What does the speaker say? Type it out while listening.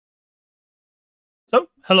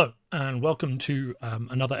Hello, and welcome to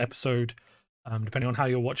another episode, depending on how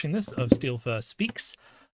you're watching this, of Steel First Speaks.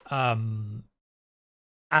 Um,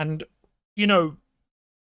 and, you know,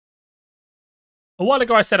 a while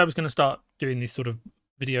ago I said I was going to start doing these sort of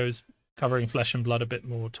videos covering Flesh and Blood a bit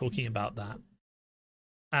more, talking about that.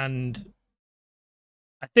 And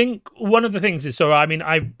I think one of the things is,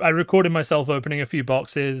 I recorded myself opening a few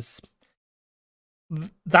boxes.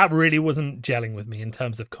 That really wasn't gelling with me in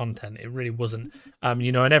terms of content. It really wasn't.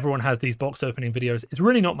 And everyone has these box opening videos. It's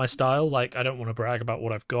really not my style. Like, I don't want to brag about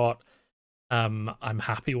what I've got. I'm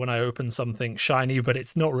happy when I open something shiny, but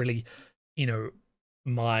it's not really,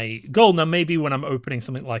 my goal. Now, maybe when I'm opening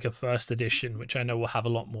something like a first edition, which I know will have a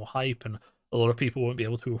lot more hype and a lot of people won't be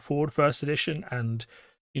able to afford first edition. And,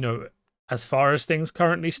 as far as things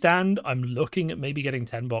currently stand, I'm looking at maybe getting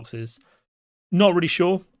 10 boxes. Not really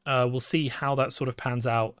sure. We'll see how that sort of pans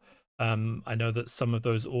out. I know that some of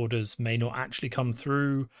those orders may not actually come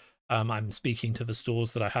through. I'm speaking to the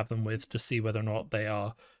stores that I have them with to see whether or not they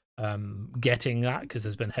are getting that, because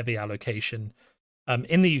there's been heavy allocation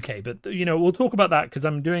in the UK. But, we'll talk about that because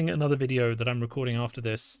I'm doing another video that I'm recording after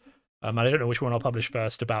this. I don't know which one I'll publish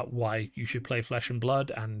first, about why you should play Flesh and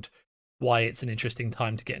Blood and why it's an interesting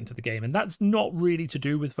time to get into the game. And that's not really to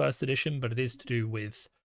do with first edition, but it is to do with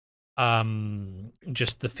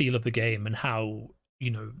just the feel of the game and how,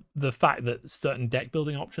 the fact that certain deck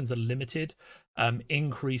building options are limited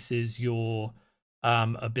increases your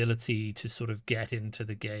ability to sort of get into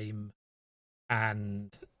the game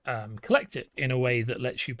and collect it in a way that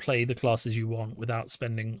lets you play the classes you want without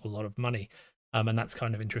spending a lot of money. And that's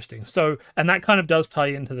kind of interesting. So, and that kind of does tie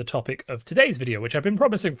into the topic of today's video, which I've been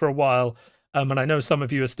promising for a while. And I know some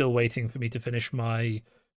of you are still waiting for me to finish my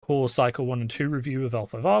Core Cycle 1 and 2 review of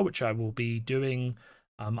L5R, which I will be doing.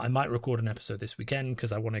 I might record an episode this weekend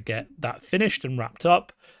because I want to get that finished and wrapped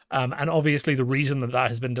up. And obviously the reason that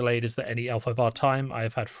has been delayed is that any L5R time I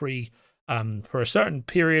have had free for a certain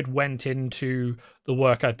period went into the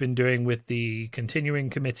work I've been doing with the continuing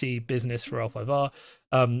committee business for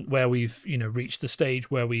L5R, where we've, reached the stage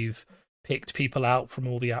where we've picked people out from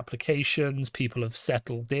all the applications. People have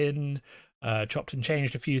settled in, chopped and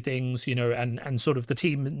changed a few things, and sort of the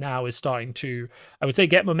team now is starting to, I would say,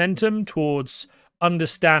 get momentum towards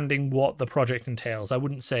understanding what the project entails. I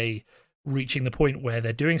wouldn't say reaching the point where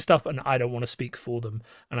they're doing stuff, and I don't want to speak for them,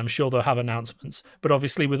 and I'm sure they'll have announcements. But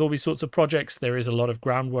obviously with all these sorts of projects, there is a lot of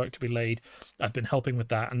groundwork to be laid. I've been helping with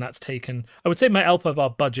that, and that's taken, I would say, my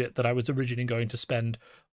L5R budget that I was originally going to spend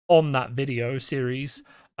on that video series.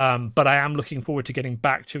 But I am looking forward to getting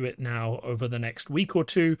back to it now over the next week or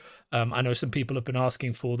two. I know some people have been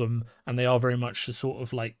asking for them, and they are very much the sort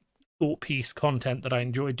of like thought piece content that I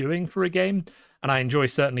enjoy doing for a game, and I enjoy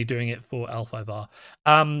certainly doing it for L5R.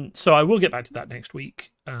 So I will get back to that next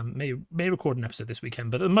week. May record an episode this weekend,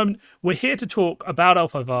 but at the moment we're here to talk about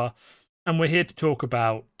L5R, and we're here to talk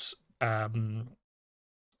about the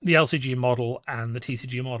LCG model and the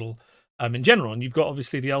TCG model in general. And you've got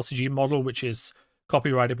obviously the LCG model, which is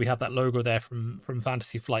copyrighted. We have that logo there from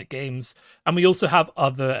Fantasy Flight Games, and we also have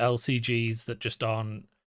other LCGs that just aren't,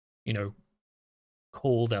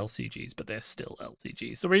 called LCGs, but they're still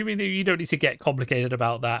LCGs. So really, you don't need to get complicated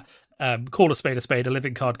about that. Call a spade a spade. A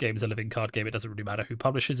living card game is a living card game. It doesn't really matter who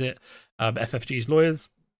publishes it. FFG's lawyers,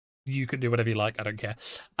 you can do whatever you like. I don't care.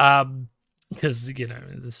 Because this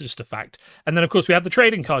is just a fact. And then of course we have the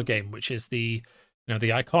trading card game, which is the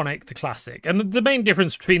the iconic, the classic. And the main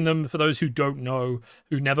difference between them, for those who don't know,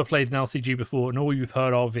 who never played an LCG before, and all you've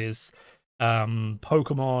heard of is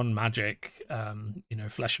Pokemon, Magic,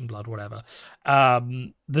 Flesh and Blood, whatever.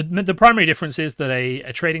 The primary difference is that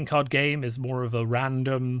a trading card game is more of a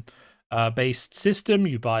random based system.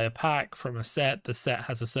 You buy a pack from a set. The set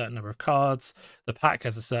has a certain number of cards. The pack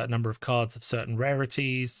has a certain number of cards of certain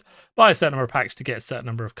rarities. Buy a certain number of packs to get a certain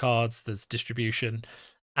number of cards. There's distribution.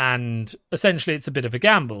 And essentially it's a bit of a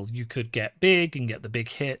gamble. You could get big and get the big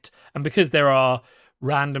hit. And because there are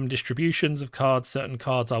random distributions of cards, certain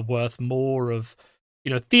cards are worth more of,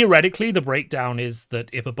 theoretically the breakdown is that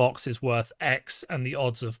if a box is worth X and the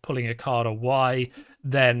odds of pulling a card are Y,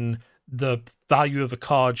 then the value of a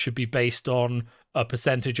card should be based on a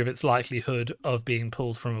percentage of its likelihood of being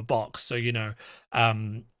pulled from a box. So, if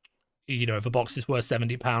a box is worth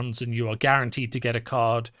 £70 and you are guaranteed to get a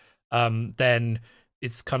card, then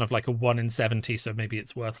it's kind of like a 1 in 70, so maybe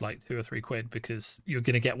it's worth like £2 or £3 because you're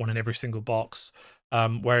going to get one in every single box.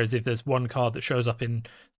 Whereas if there's one card that shows up in,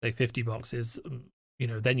 say, 50 boxes,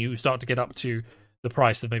 then you start to get up to the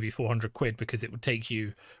price of maybe £400 because it would take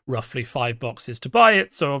you roughly 5 boxes to buy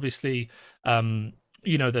it. So obviously,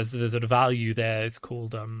 there's a value there. It's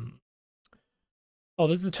called Oh,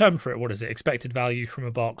 there's the term for it. What is it? Expected value from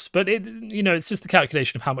a box. But it's just the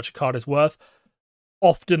calculation of how much a card is worth.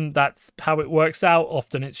 Often that's how it works out.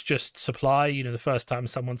 Often it's just supply. The first time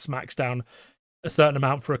someone smacks down a certain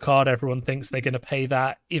amount for a card, everyone thinks they're going to pay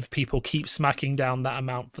that. If people keep smacking down that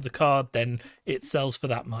amount for the card, then it sells for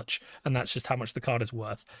that much. And that's just how much the card is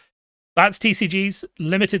worth. That's TCG's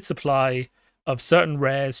limited supply of certain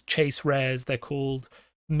rares, chase rares they're called,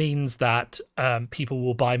 means that people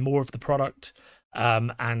will buy more of the product,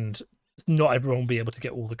 and not everyone will be able to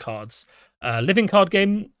get all the cards. Living card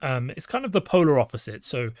game is kind of the polar opposite.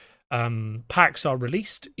 So packs are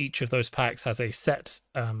released. Each of those packs has a set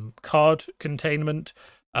card containment.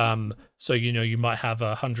 So you might have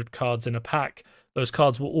 100 cards in a pack. Those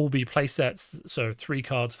cards will all be play sets. So 3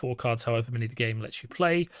 cards, 4 cards, however many the game lets you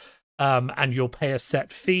play. And you'll pay a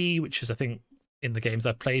set fee, which is, I think, in the games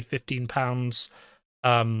I've played, £15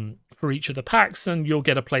 for each of the packs, and you'll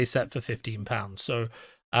get a play set for £15. So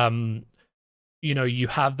you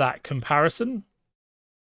have that comparison.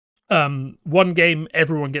 One game,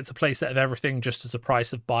 everyone gets a playset of everything just as a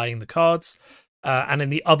price of buying the cards. And in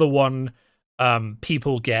the other one,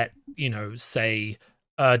 people get, say,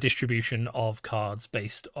 a distribution of cards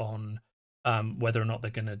based on whether or not they're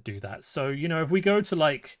going to do that. So, if we go to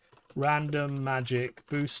like random, magic,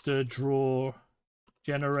 booster, draw,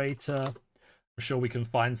 generator, I'm sure we can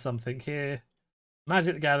find something here.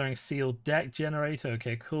 Magic the Gathering sealed deck generator.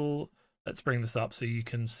 Okay, cool. Let's bring this up so you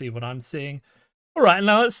can see what I'm seeing. All right,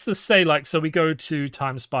 now let's just say, so we go to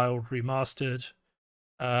Time Spiral Remastered.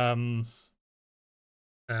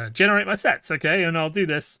 Generate my sets, okay? And I'll do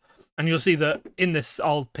this. And you'll see that in this,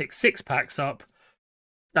 I'll pick 6 packs up.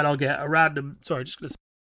 And I'll get a random... Sorry, just gonna...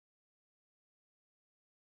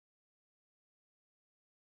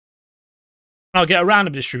 I'll get a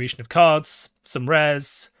random distribution of cards, some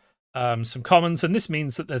rares, some commons. And this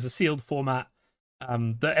means that there's a sealed format.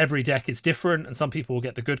 That every deck is different, and some people will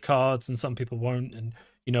get the good cards and some people won't, and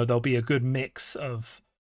there'll be a good mix of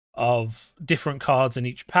different cards in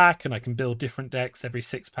each pack, and I can build different decks every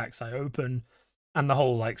 6 packs I open, and the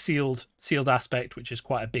whole sealed aspect, which is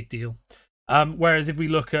quite a big deal. Whereas if we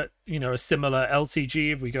look at a similar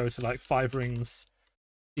LCG, if we go to 5 Rings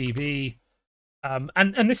DB,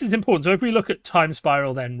 and this is important. So if we look at Time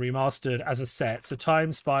Spiral then remastered as a set, so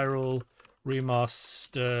Time Spiral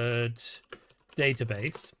remastered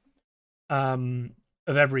database of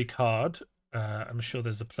every card. I'm sure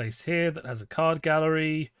there's a place here that has a card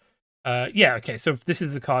gallery. Yeah, okay, so this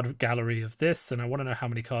is the card gallery of this, and I want to know how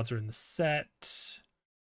many cards are in the set.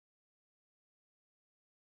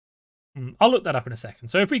 I'll look that up in a second.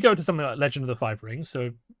 So if we go to something like Legend of the Five Rings,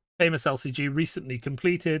 so famous LCG recently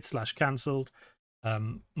completed / cancelled.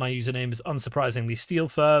 My username is unsurprisingly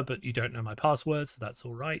Steelfur, but you don't know my password, so that's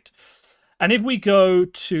all right. And if we go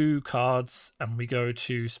to cards and we go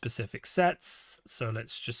to specific sets, so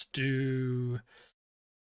let's just do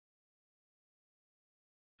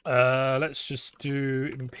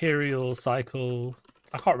Imperial Cycle.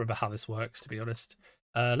 I can't remember how this works, to be honest.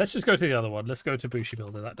 Let's just go to the other one. Let's go to Bushi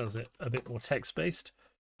Builder. That does it a bit more text based.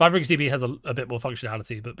 5 Rings DB has a bit more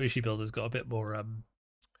functionality, but Bushi Builder's got a bit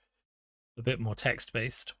more text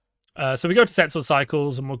based. So we go to sets or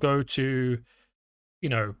cycles, and we'll go to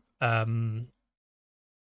so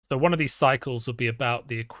one of these cycles will be about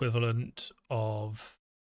the equivalent of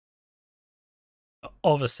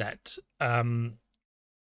a set. And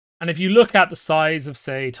if you look at the size of,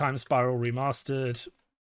 say, Time Spiral Remastered,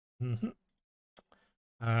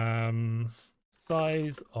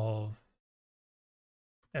 size of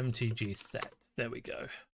MTG set. There we go.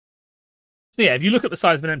 So yeah, if you look at the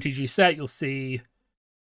size of an MTG set, you'll see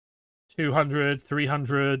 200,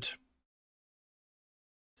 300.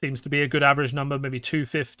 Seems to be a good average number, maybe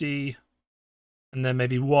 250, and then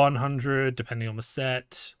maybe 100, depending on the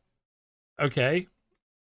set. Okay,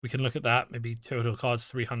 we can look at that. Maybe total cards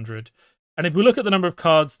 300. And if we look at the number of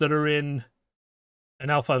cards that are in an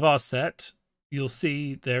L5R set, you'll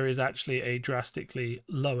see there is actually a drastically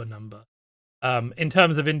lower number. In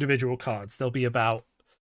terms of individual cards, there'll be about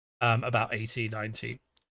 80, 90.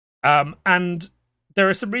 And there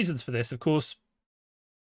are some reasons for this, of course.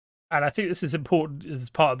 And I think this is important as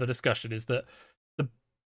part of the discussion, is that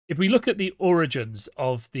if we look at the origins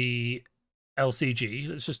of the LCG,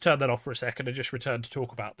 let's just turn that off for a second and just return to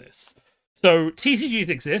talk about this. So TCGs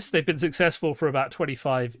exist. They've been successful for about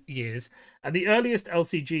 25 years. And the earliest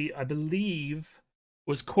LCG, I believe,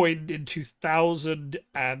 was coined in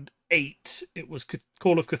 2008. It was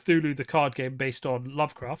Call of Cthulhu, the card game based on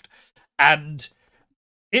Lovecraft. And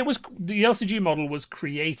the LCG model was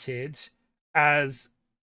created as...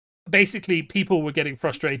 Basically, people were getting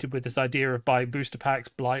frustrated with this idea of buying booster packs,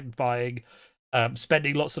 blind buying,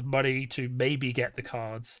 spending lots of money to maybe get the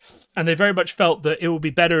cards. And they very much felt that it would be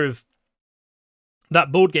better if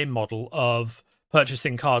that board game model of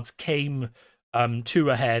purchasing cards came to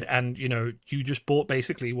a head, and you just bought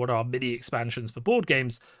basically what are mini expansions for board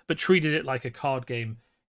games, but treated it like a card game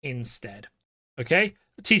instead. Okay,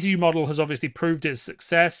 the TCG model has obviously proved its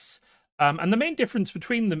success, and the main difference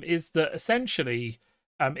between them is that essentially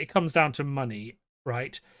it comes down to money,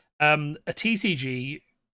 right? A TCG,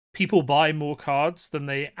 people buy more cards than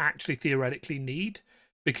they actually theoretically need,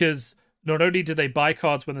 because not only do they buy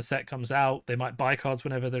cards when the set comes out, they might buy cards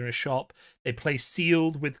whenever they're in a shop. They play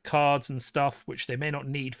sealed with cards and stuff, which they may not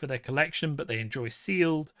need for their collection, but they enjoy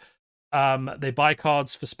sealed. They buy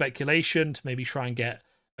cards for speculation to maybe try and get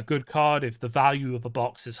a good card if the value of a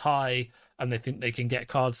box is high and they think they can get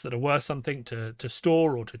cards that are worth something to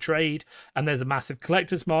store or to trade. And there's a massive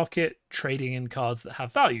collector's market trading in cards that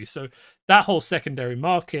have value. So that whole secondary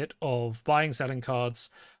market of buying, selling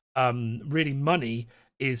cards, really money,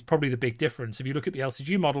 is probably the big difference. If you look at the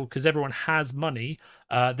LCG model, because everyone has money,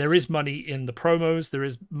 there is money in the promos, there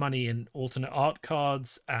is money in alternate art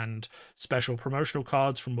cards and special promotional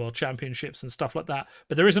cards from World Championships and stuff like that,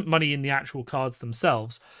 but there isn't money in the actual cards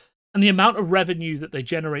themselves. And the amount of revenue that they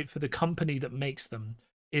generate for the company that makes them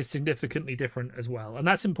is significantly different as well. And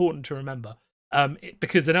that's important to remember,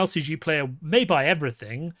 because an LCG player may buy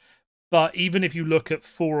everything, but even if you look at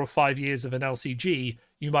 4 or 5 years of an LCG,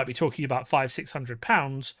 you might be talking about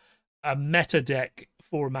 £500-600. A meta deck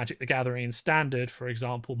for Magic the Gathering in Standard, for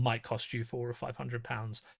example, might cost you £400 or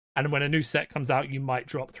 £500. And when a new set comes out, you might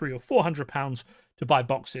drop £300 or £400 to buy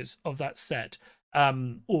boxes of that set,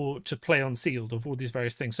 or to play on sealed, of all these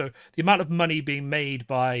various things. So the amount of money being made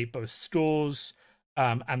by both stores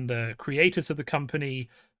and the creators of the company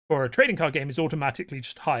for a trading card game is automatically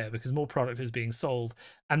just higher because more product is being sold,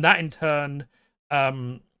 and that in turn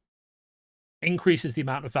increases the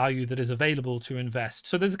amount of value that is available to invest.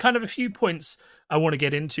 So there's kind of a few points I want to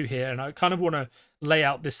get into here, and I kind of want to lay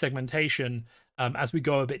out this segmentation as we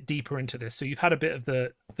go a bit deeper into this. So you've had a bit of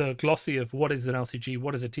the glossy of what is an LCG,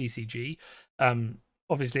 what is a TCG.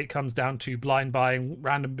 Obviously, it comes down to blind buying,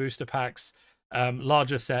 random booster packs,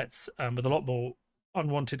 larger sets with a lot more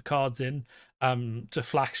unwanted cards in to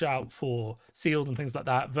flash out for sealed and things like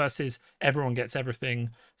that, versus everyone gets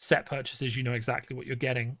everything, set purchases, you know exactly what you're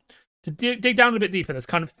getting. To dig down a bit deeper, there's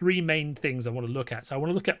kind of 3 main things I want to look at. So I want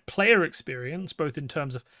to look at player experience, both in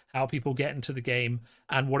terms of how people get into the game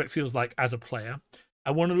and what it feels like as a player. I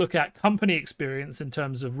want to look at company experience in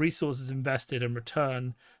terms of resources invested and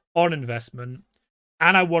return on investment.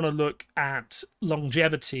 And I want to look at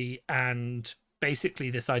longevity and basically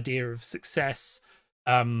this idea of success,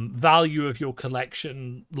 value of your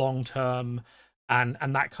collection long term,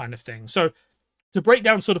 and that kind of thing. So to break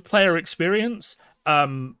down sort of player experience,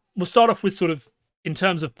 we'll start off with sort of in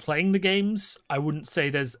terms of playing the games. I wouldn't say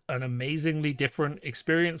there's an amazingly different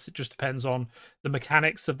experience. It just depends on the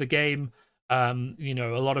mechanics of the game. You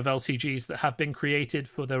know, a lot of LCGs that have been created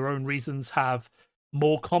for their own reasons have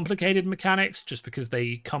more complicated mechanics just because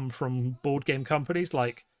they come from board game companies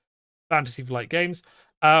like Fantasy Flight Games.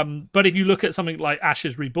 But if you look at something like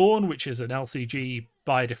Ashes Reborn, which is an LCG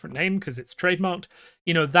by a different name because it's trademarked,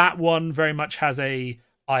 you know, that one very much has a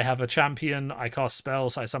I have a champion, I cast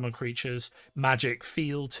spells, I summon creatures, magic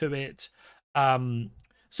feel to it.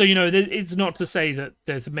 So, you know, it's not to say that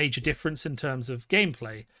there's a major difference in terms of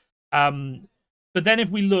gameplay. But then if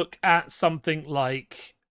we look at something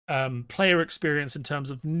like player experience in terms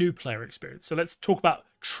of new player experience. So let's talk about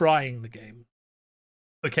trying the game.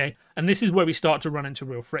 Okay, and this is where we start to run into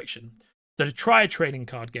real friction. So to try a trading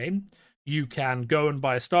card game, you can go and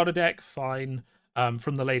buy a starter deck, fine,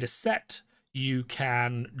 from the latest set. You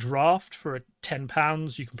can draft for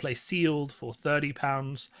 £10. You can play sealed for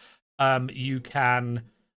 £30. You can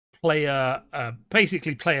play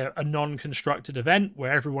basically play a non-constructed event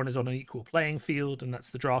where everyone is on an equal playing field, and that's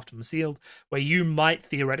the draft and the sealed, where you might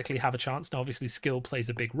theoretically have a chance. Now, obviously, skill plays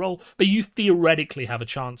a big role, but you theoretically have a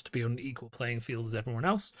chance to be on an equal playing field as everyone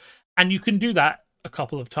else, and you can do that a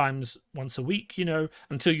couple of times once a week, you know,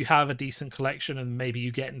 until you have a decent collection, and maybe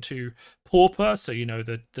you get into Pauper, so you know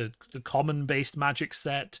the common based Magic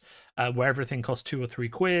set where everything costs £2 or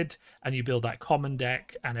 £3, and you build that common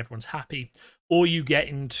deck, and everyone's happy. Or you get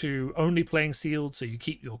into only playing sealed, so you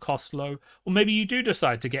keep your cost low. Or maybe you do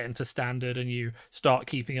decide to get into standard and you start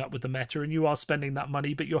keeping up with the meta, and you are spending that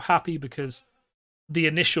money, but you're happy because the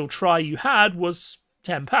initial try you had was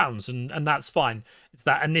 £10, and that's fine. It's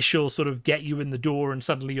that initial sort of get you in the door, and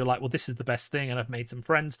suddenly you're like, well, this is the best thing, and I've made some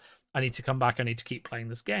friends. I need to come back. I need to keep playing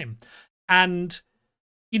this game. And,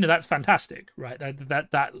 you know, that's fantastic, right?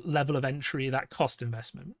 That level of entry, that cost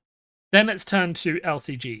investment. Then let's turn to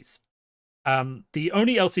LCGs. The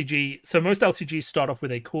only LCG, so most LCGs start off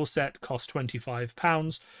with a core set, cost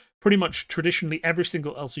 £25. Pretty much traditionally every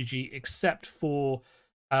single LCG except for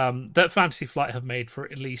that Fantasy Flight have made for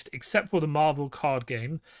at least, except for the Marvel card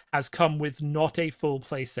game, has come with not a full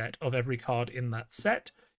playset of every card in that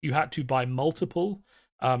set. You had to buy multiple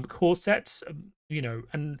core sets,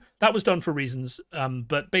 and that was done for reasons.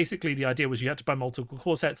 But basically, the idea was you had to buy multiple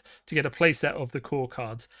core sets to get a playset of the core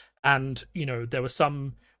cards. And there were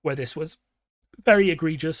some where this was very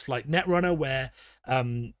egregious, like Netrunner, where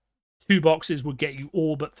 2 boxes would get you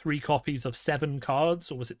all but 3 copies of 7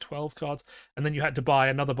 cards, or was it 12 cards? And then you had to buy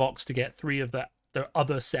another box to get 3 of the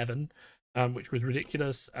other 7, which was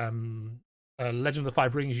ridiculous. Legend of the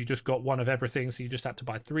Five Rings, you just got 1 of everything, so you just had to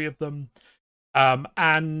buy 3 of them.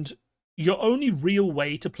 And your only real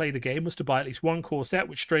way to play the game was to buy at least 1 core set,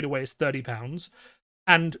 which straight away is £30.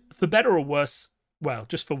 And for better or worse, well,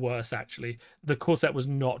 just for worse, actually, the core set was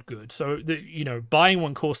not good. So, buying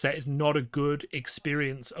 1 core set is not a good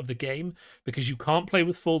experience of the game because you can't play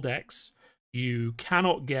with full decks. You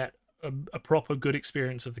cannot get a proper good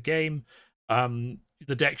experience of the game.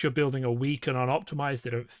 The decks you're building are weak and unoptimized.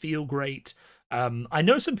 They don't feel great. I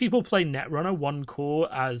know some people play Netrunner 1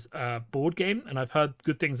 core as a board game, and I've heard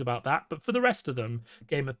good things about that. But for the rest of them,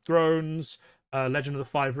 Game of Thrones, Legend of the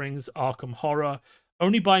Five Rings, Arkham Horror,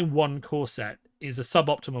 only buying 1 core set is a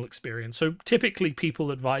suboptimal experience. So typically people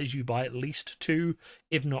advise you buy at least 2,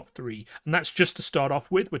 if not 3. And that's just to start off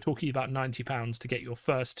with. We're talking about £90 to get your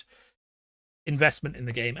first investment in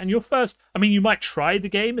the game. And your first, you might try the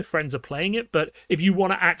game if friends are playing it, but if you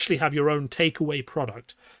want to actually have your own takeaway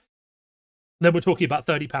product, then we're talking about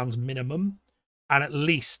 £30 minimum, and at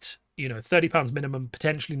least, £30 minimum,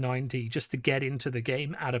 potentially 90, just to get into the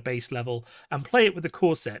game at a base level and play it with the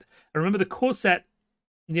core set. And remember, the core set,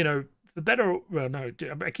 for better, well, no,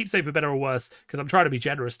 I keep saying for better or worse because I'm trying to be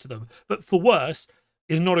generous to them, but for worse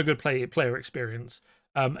is not a good player experience.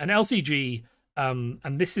 An LCG,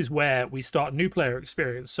 and this is where we start new player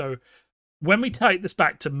experience. So when we take this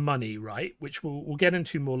back to money, right, which we'll get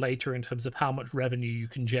into more later in terms of how much revenue you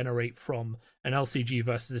can generate from an LCG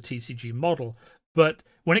versus a TCG model, but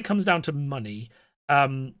when it comes down to money,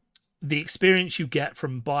 the experience you get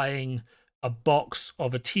from buying a box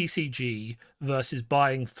of a TCG versus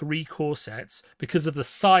buying 3 core sets because of the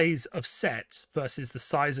size of sets versus the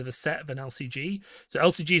size of a set of an LCG. So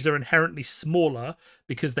LCGs are inherently smaller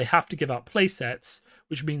because they have to give out play sets,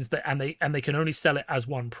 which means that and they can only sell it as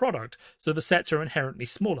 1 product. So the sets are inherently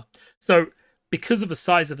smaller. So because of the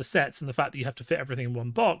size of the sets and the fact that you have to fit everything in 1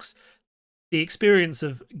 box, the experience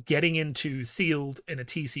of getting into sealed in a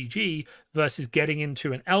TCG versus getting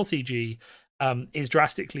into an LCG is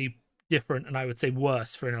drastically different, and I would say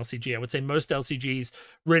worse for an LCG. I would say most LCGs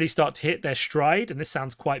really start to hit their stride, and this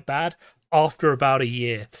sounds quite bad, after about a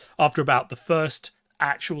year. After about the first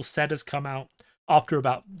actual set has come out, after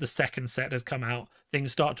about the second set has come out,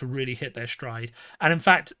 things start to really hit their stride. And in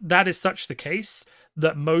fact, that is such the case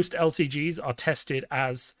that most LCGs are tested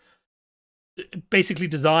as basically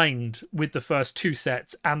designed with the first 2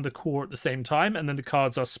 sets and the core at the same time, and then the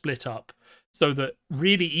cards are split up so that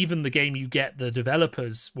really even the game you get the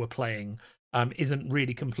developers were playing isn't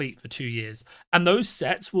really complete for 2 years. And those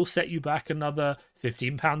sets will set you back another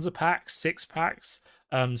 £15 a pack, 6 packs.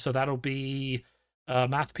 So that'll be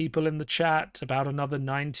math people in the chat, about another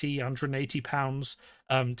 £90,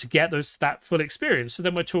 £180 to get that full experience. So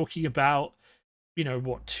then we're talking about,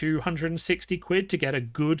 260 quid to get a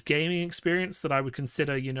good gaming experience that I would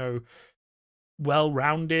consider,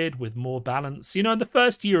 well-rounded with more balance. And the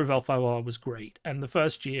first year of L5R was great, and the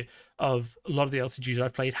first year of a lot of the LCGs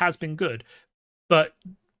I've played has been good, but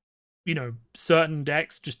certain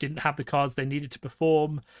decks just didn't have the cards they needed to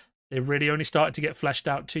perform. They really only started to get fleshed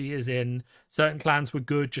out 2 years in. Certain clans were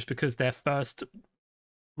good just because their first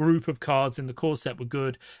group of cards in the core set were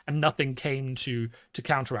good, and nothing came to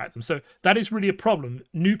counteract them. So that is really a problem.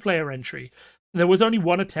 New player entry. There was only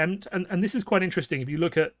 1 attempt, and this is quite interesting if you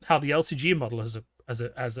look at how the LCG model has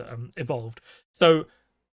evolved. So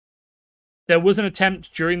there was an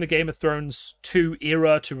attempt during the Game of Thrones 2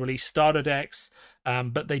 era to release starter decks,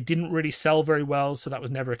 but they didn't really sell very well, so that was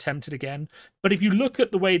never attempted again. But if you look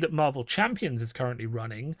at the way that Marvel Champions is currently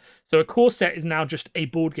running, so a core set is now just a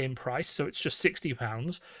board game price, so it's just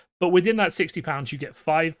 £60. But within that £60, you get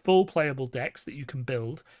 5 full playable decks that you can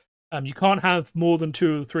build. You can't have more than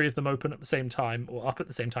 2 or 3 of them open at the same time or up at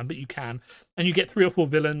the same time, but you can. And you get 3 or 4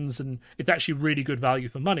 villains, and it's actually really good value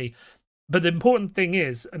for money. But the important thing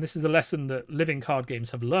is, and this is a lesson that living card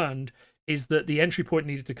games have learned, is that the entry point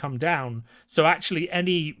needed to come down. So actually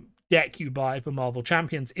any deck you buy for Marvel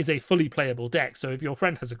Champions is a fully playable deck. So if your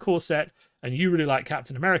friend has a core set and you really like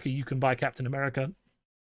Captain America, you can buy Captain America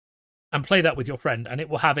and play that with your friend, and it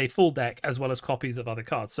will have a full deck as well as copies of other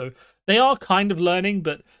cards. So they are kind of learning,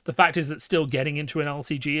 but the fact is that still getting into an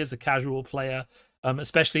LCG as a casual player,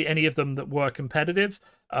 especially any of them that were competitive,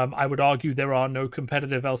 I would argue there are no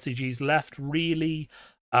competitive LCGs left, really,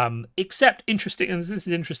 except interesting, and this is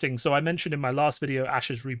interesting, so I mentioned in my last video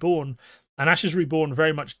Ashes Reborn, and Ashes Reborn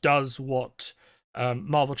very much does what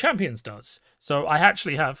Marvel Champions does. So I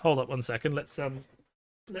actually have, hold up one second, let's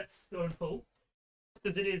go and pull,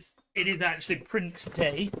 because it is actually print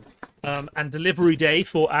day and delivery day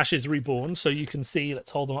for Ashes Reborn. So you can see, let's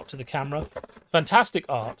hold them up to the camera. Fantastic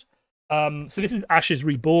art. So this is Ashes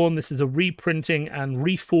Reborn. This is a reprinting and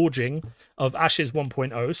reforging of Ashes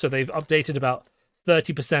 1.0. So they've updated about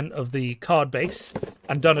 30% of the card base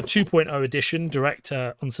and done a 2.0 edition direct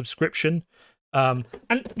on subscription. And,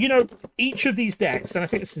 you know, each of these decks, and I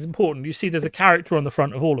think this is important, you see there's a character on the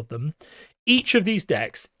front of all of them. Each of these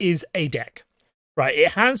decks is a deck. Right,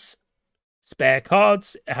 it has spare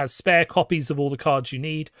cards, it has spare copies of all the cards you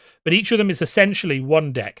need, but each of them is essentially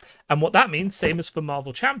one deck. And what that means, same as for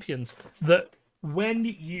Marvel Champions, that when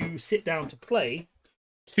you sit down to play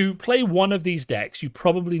one of these decks, you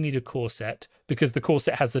probably need a core set, because the core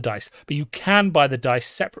set has the dice, but you can buy the dice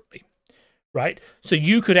separately, right? So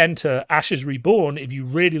you could enter Ashes Reborn if you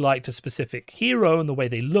really liked a specific hero and the way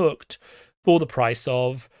they looked, for the price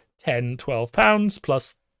of £10-12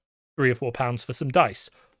 plus £3 or £4 for some dice.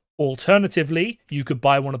 Alternatively, you could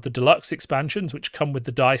buy one of the deluxe expansions, which come with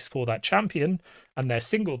the dice for that champion, and they're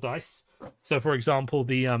single dice. So, for example,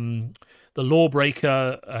 the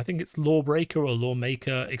Lawbreaker, I think it's Lawbreaker or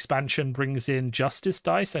Lawmaker expansion brings in Justice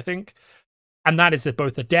dice, I think, and that is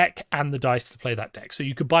both a deck and the dice to play that deck. So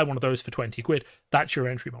you could buy one of those for 20 quid. That's your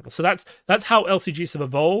entry model. So that's how LCGs have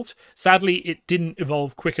evolved. Sadly, it didn't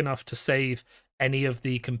evolve quick enough to save any of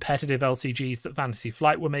the competitive LCGs that Fantasy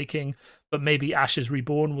Flight were making, but maybe Ashes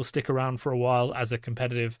Reborn will stick around for a while as a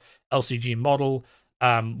competitive LCG model.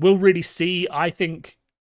 We'll really see. I think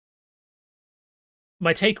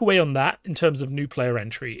my takeaway on that in terms of new player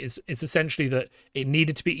entry is essentially that it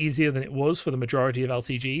needed to be easier than it was for the majority of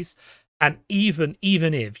LCGs. And even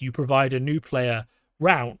if you provide a new player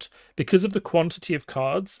route, because of the quantity of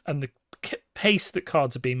cards and the pace that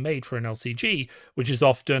cards are being made for an LCG, which is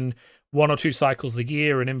often 1 or 2 cycles a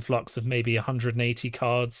year, an influx of maybe 180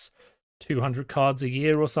 cards, 200 cards a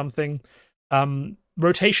year or something.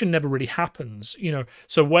 Rotation never really happens, you know.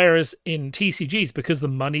 So whereas in TCGs, because the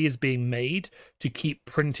money is being made to keep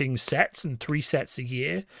printing sets and 3 sets a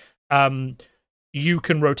year, you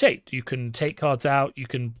can rotate. You can take cards out, you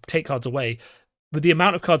can take cards away. With the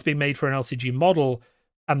amount of cards being made for an LCG model,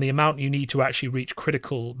 and the amount you need to actually reach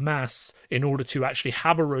critical mass in order to actually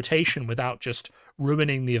have a rotation without just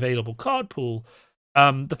ruining the available card pool,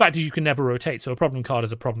 the fact is you can never rotate. So a problem card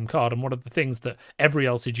is a problem card. And one of the things that every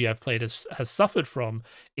LCG I've played has suffered from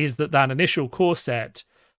is that initial core set,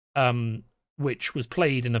 which was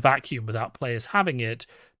played in a vacuum without players having it,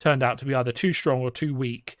 turned out to be either too strong or too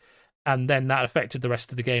weak. And then that affected the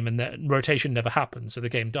rest of the game, and the rotation never happened. So the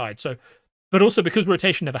game died. So, but also because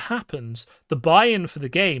rotation never happens, the buy-in for the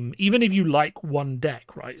game, even if you like one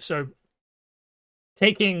deck, right? So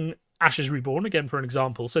taking Ashes Reborn again for an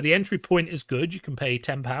example. So the entry point is good. You can pay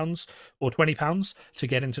 £10 or £20 to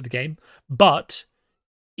get into the game. But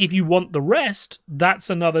if you want the rest, that's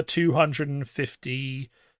another £250,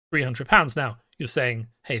 £300. Now, you're saying,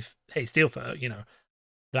 hey, Steelfur, you know,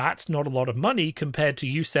 that's not a lot of money compared to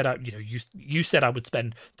you said you said I would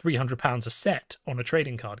spend £300 a set on a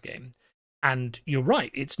trading card game. And you're right,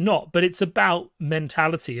 it's not, but it's about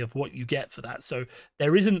mentality of what you get for that. So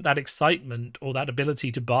there isn't that excitement or that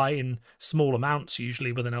ability to buy in small amounts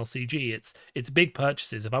usually with an LCG. It's big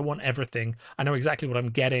purchases. If I want everything, I know exactly what I'm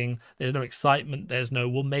getting. There's no excitement. There's no,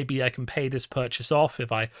 well, maybe I can pay this purchase off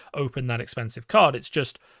if I open that expensive card. It's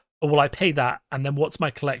just, oh, well, I pay that, and then what's my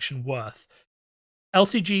collection worth?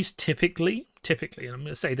 LCGs typically, and I'm going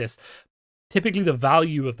to say this, typically the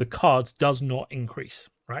value of the cards does not increase,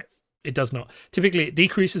 right? It does not. Typically, it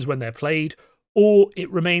decreases when they're played, or it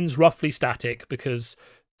remains roughly static, because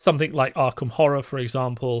something like Arkham Horror, for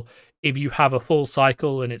example, if you have a full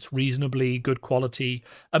cycle and it's reasonably good quality,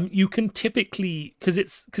 you can typically, because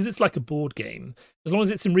it's like a board game, as long as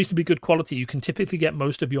it's in reasonably good quality, you can typically get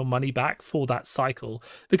most of your money back for that cycle,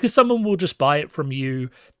 because someone will just buy it from you.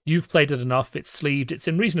 You've played it enough, it's sleeved, it's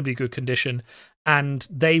in reasonably good condition, and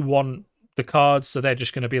they want the cards, so they're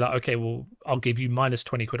just going to be like, okay, well, I'll give you minus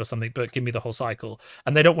 20 quid or something, but give me the whole cycle.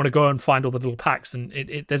 And they don't want to go and find all the little packs,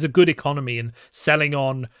 and there's a good economy in selling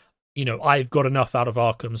on I've got enough out of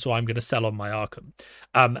Arkham, so I'm going to sell on my Arkham.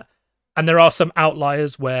 And there are some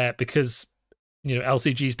outliers where, because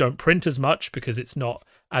LCGs don't print as much because it's not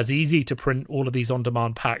as easy to print all of these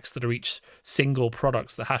on-demand packs that are each single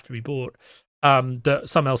products that have to be bought. That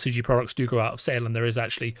some LCG products do go out of sale, and there is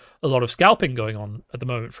actually a lot of scalping going on at the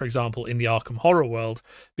moment. For example, in the Arkham horror world,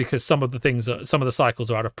 because some of the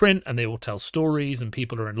cycles are out of print, and they will tell stories, and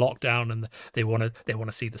people are in lockdown, and they want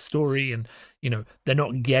to see the story, and they're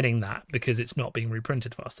not getting that because it's not being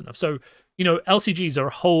reprinted fast enough. So LCGs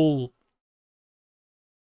are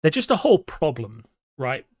they're just a whole problem,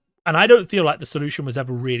 right? And I don't feel like the solution was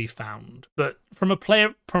ever really found. But from a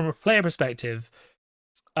player perspective,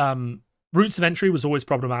 routes of entry was always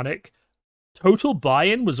problematic. Total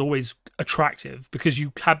buy-in was always attractive because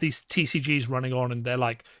you have these TCGs running on and they're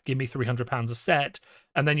like, give me £300 a set.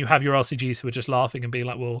 And then you have your LCGs who are just laughing and being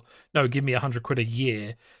like, well, no, give me £100 a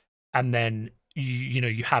year. And then,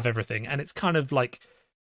 you have everything. And it's kind of like,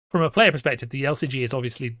 from a player perspective, the LCG is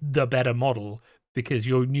obviously the better model because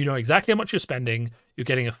you know exactly how much you're spending. You're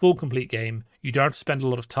getting a full, complete game. You don't have to spend a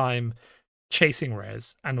lot of time chasing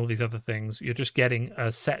rares and all these other things. You're just getting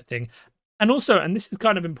a set thing. And also, and this is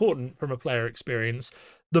kind of important from a player experience,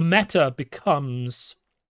 the meta becomes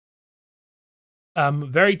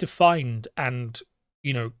very defined and,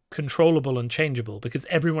 controllable and changeable because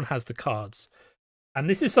everyone has the cards. And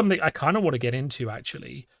this is something I kind of want to get into,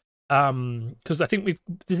 actually, because I think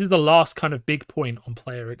this is the last kind of big point on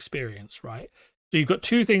player experience, right? So you've got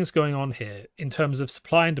two things going on here in terms of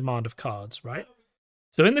supply and demand of cards, right?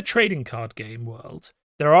 So in the trading card game world,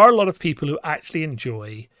 there are a lot of people who actually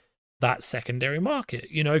enjoy that secondary market.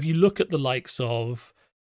 If you look at the likes of,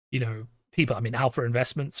 people, Alpha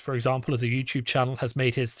Investments, for example, as a YouTube channel, has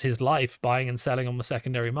made his life buying and selling on the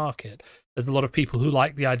secondary market. There's a lot of people who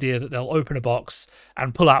like the idea that they'll open a box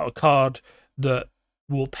and pull out a card that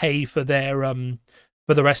will pay for their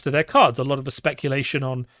for the rest of their cards. A lot of the speculation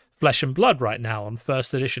on Flesh and Blood right now, on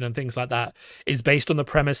first edition and things like that, is based on the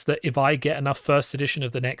premise that if I get enough first edition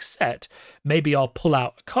of the next set, maybe I'll pull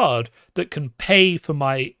out a card that can pay for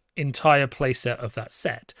my entire playset of that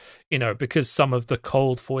set. Because some of the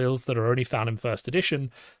cold foils that are only found in first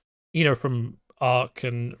edition, from Arc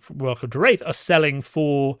and from Welcome to Wraith, are selling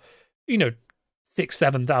for,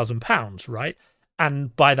 £6,000-7,000, right?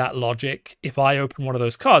 And by that logic, if I open one of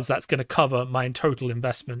those cards, that's going to cover my total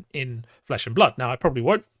investment in Flesh and Blood. Now, I probably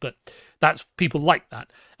won't, but people like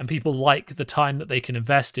that. And people like the time that they can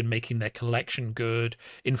invest in making their collection good,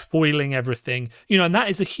 in foiling everything. And that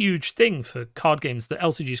is a huge thing for card games that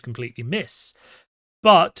LCGs completely miss.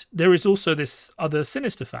 But there is also this other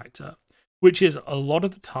sinister factor, which is a lot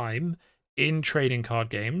of the time in trading card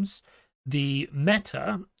games, the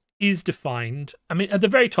meta is defined. At the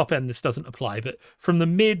very top end, this doesn't apply, but from the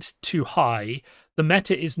mid to high, the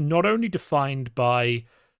meta is not only defined by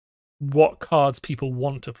what cards people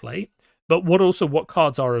want to play, but what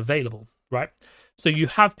cards are available, right? So you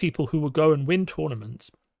have people who will go and win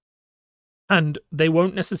tournaments, and they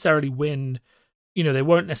won't necessarily win, they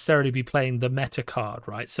won't necessarily be playing the meta card,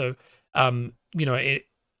 right? So,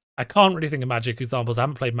 I can't really think of Magic examples. I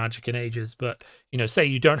haven't played Magic in ages, but say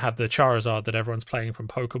you don't have the Charizard that everyone's playing from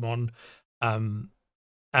Pokemon,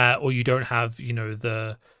 or you don't have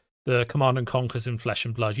the Command and Conquers in Flesh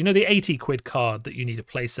and Blood. The £80 card that you need a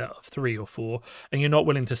playset of 3 or 4, and you're not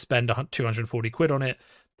willing to spend £240 on it.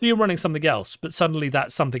 So you're running something else, but suddenly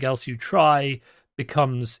that something else you try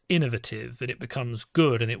becomes innovative and it becomes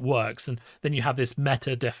good and it works, and then you have this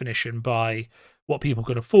meta definition by what people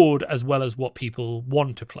can afford as well as what people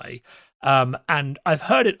want to play. And I've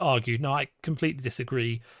heard it argued, now I completely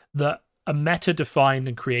disagree, that a meta defined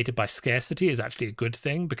and created by scarcity is actually a good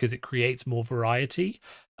thing because it creates more variety.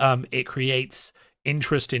 It creates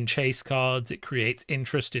interest in chase cards, it creates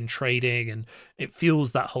interest in trading, and it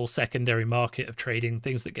fuels that whole secondary market of trading,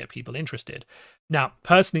 things that get people interested. Now,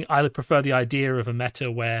 personally, I would prefer the idea of a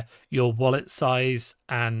meta where your wallet size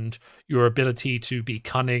and your ability to be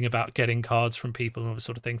cunning about getting cards from people and all those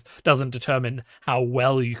sort of things doesn't determine how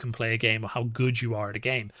well you can play a game or how good you are at a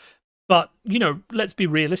game. But, let's be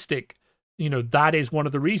realistic. That is one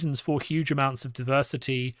of the reasons for huge amounts of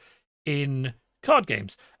diversity in card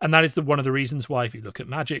games. And that is one of the reasons why, if you look at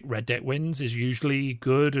Magic, Red Deck Wins is usually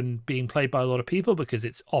good and being played by a lot of people because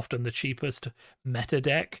it's often the cheapest meta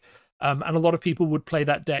deck. And a lot of people would play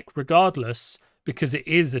that deck regardless because it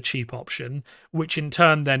is a cheap option, which in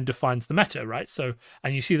turn then defines the meta, right? So,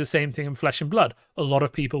 and you see the same thing in Flesh and Blood. A lot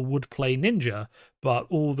of people would play Ninja, but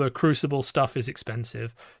all the Crucible stuff is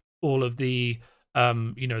expensive. All of the,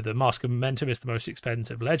 the Mask of Momentum is the most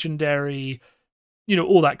expensive Legendary,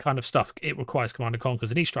 all that kind of stuff. It requires Command and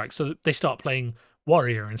Conquers and E-Strike. So they start playing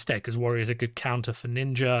Warrior instead, because Warrior is a good counter for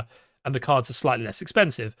Ninja, and the cards are slightly less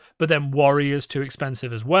expensive. But then Warrior's too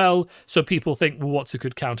expensive as well, so people think, well, what's a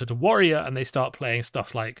good counter to Warrior? And they start playing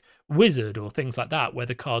stuff like Wizard or things like that, where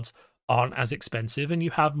the cards aren't as expensive and you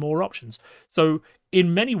have more options. So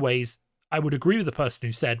in many ways, I would agree with the person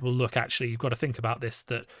who said, well, look, actually, you've got to think about this,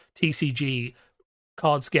 that TCG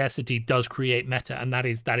card scarcity does create meta, and that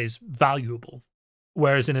is valuable.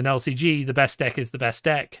 Whereas in an LCG, the best deck is the best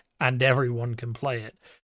deck, and everyone can play it.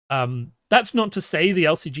 That's not to say the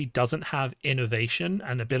LCG doesn't have innovation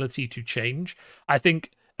and ability to change. I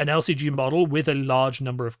think an LCG model with a large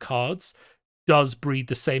number of cards does breed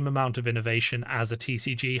the same amount of innovation as a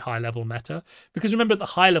TCG high-level meta. Because remember, at the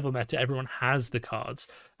high-level meta, everyone has the cards,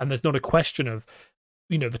 and there's not a question of,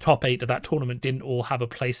 the top 8 of that tournament didn't all have a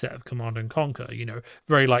playset of Command and Conquer.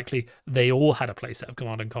 Very likely they all had a playset of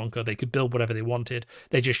Command and Conquer. They could build whatever they wanted.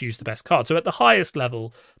 They just used the best card. So at the highest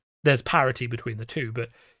level, there's parity between the two. But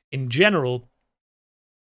in general,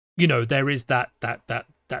 there is that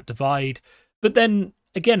divide. But then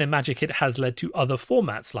again, in Magic, it has led to other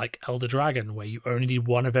formats like Elder Dragon, where you only need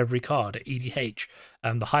one of every card, EDH,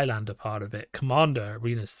 the Highlander part of it, Commander,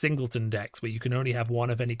 Arena Singleton decks, where you can only have one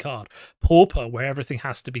of any card, Pauper, where everything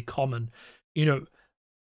has to be common.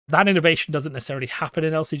 That innovation doesn't necessarily happen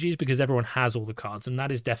in LCGs because everyone has all the cards, and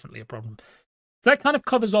that is definitely a problem. So that kind of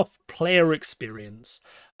covers off player experience.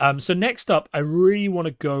 So next up, I really want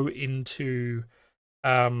to go into...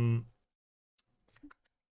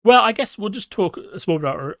 well, I guess we'll just talk small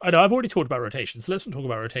about... I know I've already talked about rotation, so let's not talk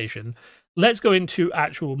about rotation. Let's go into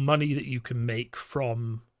actual money that you can make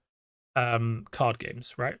from card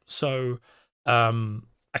games, right? So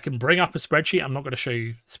I can bring up a spreadsheet. I'm not going to show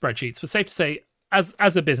you spreadsheets, but safe to say, as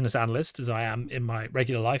a business analyst, as I am in my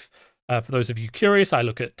regular life, for those of you curious, I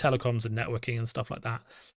look at telecoms and networking and stuff like that.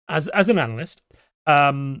 As an analyst,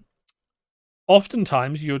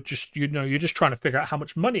 oftentimes you're just trying to figure out how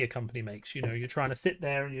much money a company makes. You're trying to sit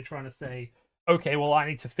there and you're trying to say, okay, well, I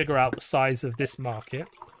need to figure out the size of this market,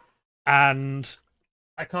 and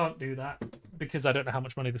I can't do that because I don't know how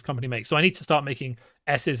much money this company makes. So I need to start making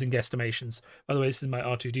S's and guesstimations. By the way, this is my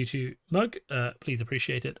R2D2 mug. Please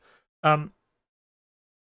appreciate it.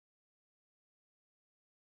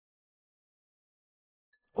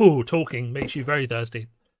 Talking makes you very thirsty.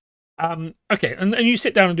 Okay, and you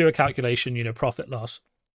sit down and do a calculation, profit, loss,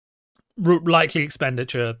 likely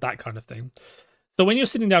expenditure, that kind of thing. So when you're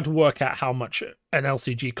sitting down to work out how much an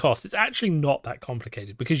LCG costs, it's actually not that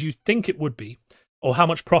complicated because you think it would be, or how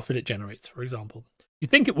much profit it generates, for example. You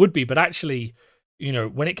think it would be, but actually,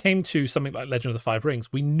 when it came to something like Legend of the Five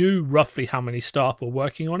Rings, we knew roughly how many staff were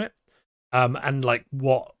working on it, and like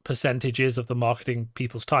what percentages of the marketing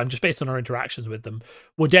people's time, just based on our interactions with them,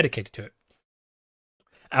 were dedicated to it.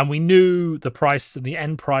 And we knew the price, and the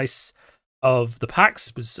end price of the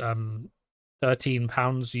packs was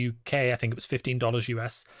 £13 UK. I think it was $15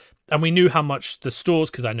 US. And we knew how much the stores,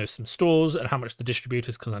 because I know some stores, and how much the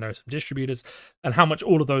distributors, because I know some distributors, and how much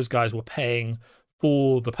all of those guys were paying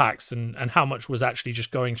for the packs, and how much was actually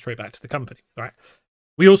just going straight back to the company, right?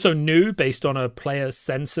 We also knew, based on a player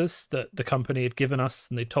census that the company had given us,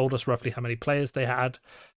 and they told us roughly how many players they had.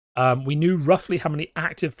 We knew roughly how many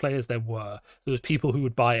active players there were. There was people who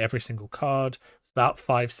would buy every single card. It was about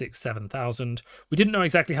 5, 6, 7,000. We didn't know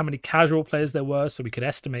exactly how many casual players there were, so we could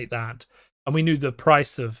estimate that. And we knew the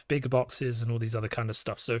price of bigger boxes and all these other kind of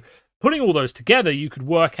stuff. So putting all those together, you could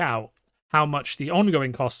work out how much the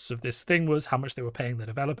ongoing costs of this thing was, how much they were paying the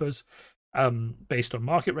developers, based on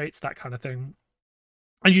market rates, that kind of thing.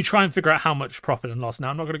 And you try and figure out how much profit and loss. Now,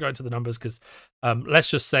 I'm not going to go into the numbers because let's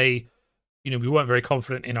just say, we weren't very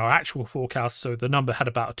confident in our actual forecast, so the number had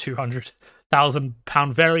about a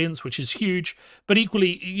 £200,000 variance, which is huge. But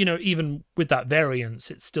equally, even with that variance,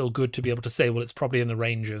 it's still good to be able to say, well, it's probably in the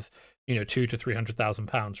range of, £200,000 to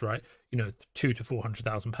 £300,000, right? £200,000 to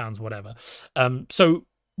 £400,000, whatever. So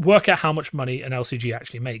work out how much money an LCG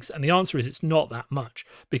actually makes, and the answer is it's not that much,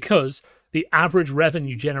 because the average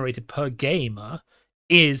revenue generated per gamer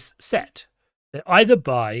is set. They either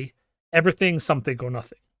buy everything, something, or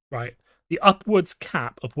nothing, right? The upwards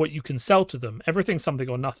cap of what you can sell to them, everything, something,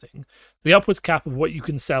 or nothing. The upwards cap of what you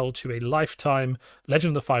can sell to a lifetime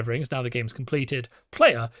Legend of the Five Rings, now the game's completed,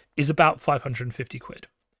 player is about 550 quid.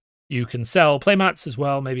 You can sell playmats as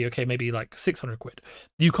well, maybe like 600 quid.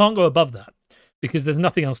 You can't go above that because there's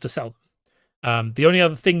nothing else to sell them. The only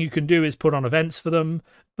other thing you can do is put on events for them,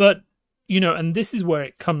 but and this is where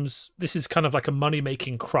it comes, this is kind of like a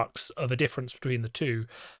money-making crux of a difference between the two.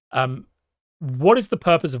 What is the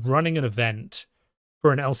purpose of running an event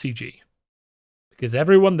for an LCG? Because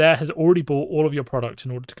everyone there has already bought all of your product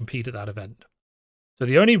in order to compete at that event. So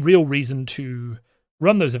the only real reason to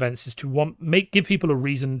run those events is to give people a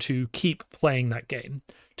reason to keep playing that game,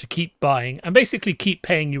 to keep buying, and basically keep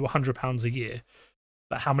paying you £100 a year.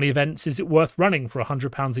 But how many events is it worth running for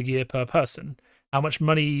 £100 a year per person? How much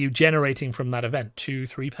money are you generating from that event?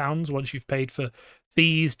 £2-3 once you've paid for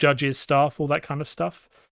fees, judges, staff, all that kind of stuff.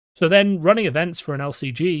 So then running events for an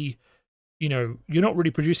LCG, you're not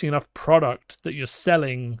really producing enough product that you're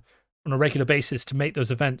selling on a regular basis to make those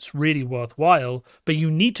events really worthwhile, but you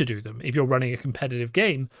need to do them if you're running a competitive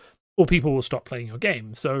game, or people will stop playing your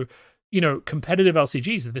game. So, competitive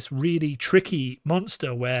LCGs are this really tricky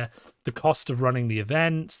monster where the cost of running the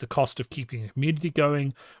events, the cost of keeping a community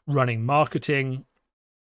going, running marketing,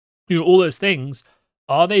 all those things,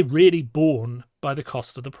 are they really borne by the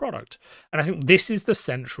cost of the product? And I think this is the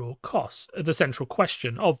central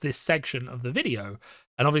question of this section of the video.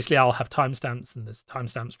 And obviously I'll have timestamps, and there's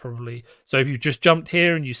timestamps probably. So if you just jumped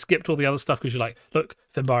here and you skipped all the other stuff because you're like, look,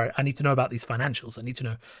 Finbar, I need to know about these financials. I need to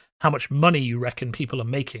know how much money you reckon people are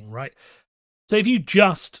making, right? So if you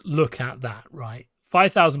just look at that, right,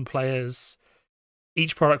 5,000 players,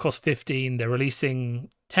 each product costs 15, they're releasing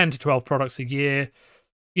 10 to 12 products a year.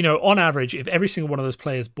 On average, if every single one of those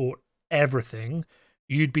players bought everything,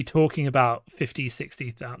 you'd be talking about 50,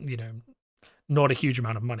 60,000, not a huge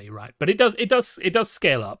amount of money, right? But it does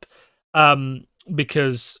scale up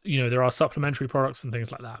because, there are supplementary products and things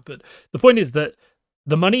like that. But the point is that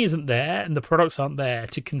the money isn't there and the products aren't there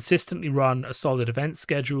to consistently run a solid event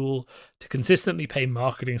schedule, to consistently pay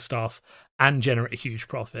marketing staff and generate a huge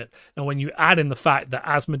profit. And when you add in the fact that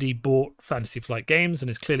Asmodee bought Fantasy Flight Games and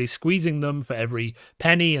is clearly squeezing them for every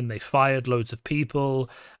penny, and they fired loads of people,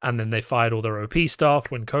 and then they fired all their OP staff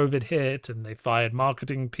when COVID hit, and they fired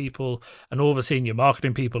marketing people, and all the senior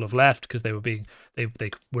marketing people have left because they weren't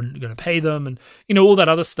going to pay them, and all that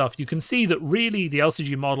other stuff, you can see that really the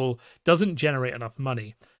LCG model doesn't generate enough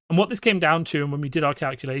money. And what this came down to, and when we did our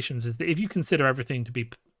calculations, is that if you consider everything to be,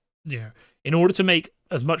 in order to make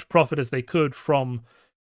as much profit as they could from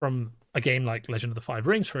a game like Legend of the Five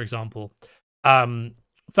Rings, for example,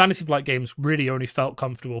 Fantasy Flight Games really only felt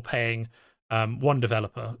comfortable paying one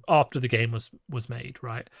developer after the game was made,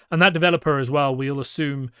 right? And that developer as well, we'll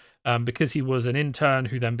assume, because he was an intern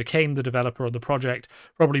who then became the developer of the project,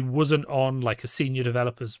 probably wasn't on like a senior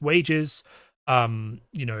developer's wages.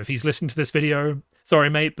 If he's listening to this video, sorry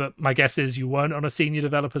mate, but my guess is you weren't on a senior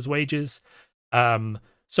developer's wages.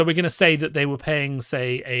 So we're going to say that they were paying,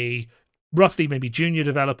 say, a roughly maybe junior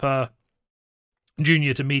to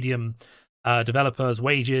medium developers'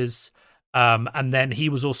 wages. And then he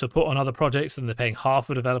was also put on other projects, and they're paying half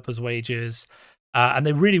a developer's wages. And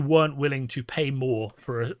they really weren't willing to pay more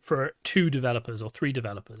for 2 developers or 3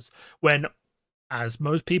 developers, when, as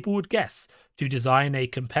most people would guess, to design a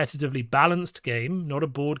competitively balanced game, not a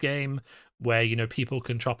board game where people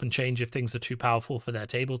can chop and change if things are too powerful for their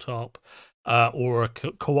tabletop, or a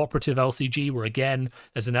cooperative LCG where again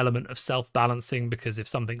there's an element of self-balancing, because if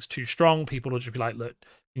something's too strong, people will just be like, look,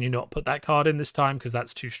 can you not put that card in this time because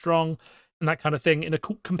that's too strong, and that kind of thing. In a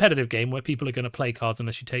competitive game where people are going to play cards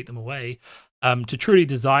unless you take them away, to truly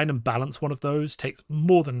design and balance one of those takes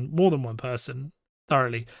more than one person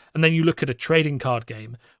thoroughly. And then you look at a trading card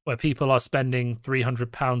game where people are spending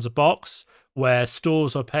 £300 a box, where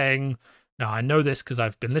stores are paying, now I know this because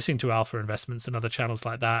I've been listening to Alpha Investments and other channels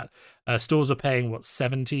like that, stores are paying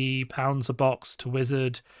 £70 a box to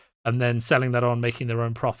Wizard, and then selling that on, making their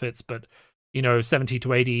own profits, but $70 to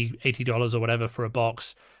 $80 or whatever for a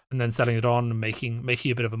box, and then selling it on and making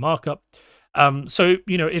a bit of a markup. So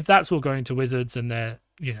if that's all going to Wizards, and they're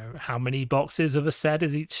how many boxes of a set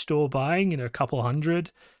is each store buying? A couple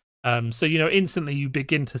hundred. So instantly you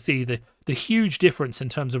begin to see the huge difference in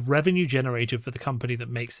terms of revenue generated for the company that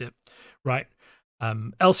makes it, right?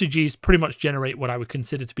 LCGs pretty much generate what I would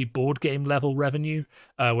consider to be board game level revenue,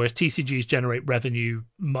 whereas TCGs generate revenue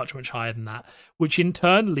much, much higher than that, which in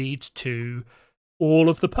turn leads to all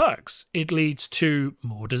of the perks. It leads to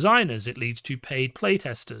more designers. It leads to paid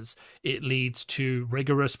playtesters. It leads to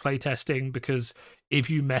rigorous playtesting, because if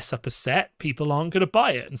you mess up a set, people aren't going to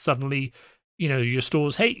buy it, and suddenly your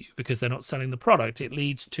stores hate you because they're not selling the product. It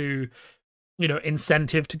leads to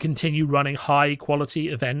incentive to continue running high quality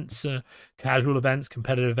events, casual events,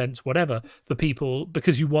 competitive events, whatever, for people,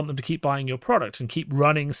 because you want them to keep buying your product and keep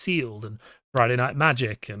running Sealed and Friday Night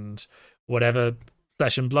Magic and whatever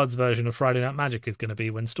Flesh and Blood's version of Friday Night Magic is going to be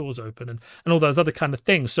when stores open, and all those other kind of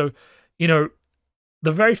things. So the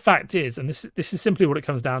very fact is, and this is simply what it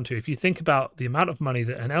comes down to, if you think about the amount of money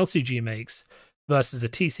that an LCG makes versus a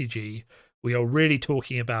TCG, we are really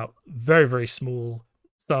talking about very, very small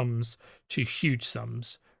sums to huge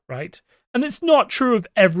sums, right? And it's not true of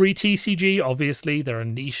every TCG. Obviously, there are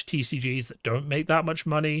niche TCGs that don't make that much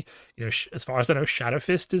money. You know, as far as I know, Shadow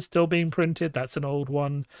Fist is still being printed. That's an old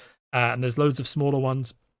one. And there's loads of smaller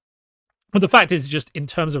ones. But the fact is, just in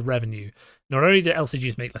terms of revenue, not only do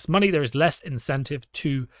LCGs make less money, there is less incentive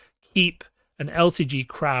to keep an LCG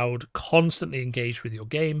crowd constantly engaged with your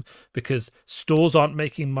game, because stores aren't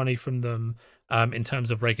making money from them. In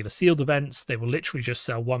terms of regular sealed events, they will literally just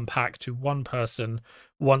sell one pack to one person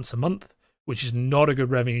once a month, which is not a good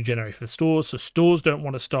revenue generator for stores. So stores don't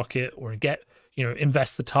want to stock it or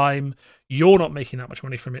invest the time. You're not making that much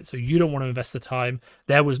money from it, so you don't want to invest the time.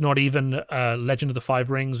 There was not even Legend of the Five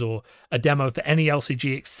Rings or a demo for any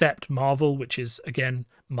LCG except Marvel, which is, again,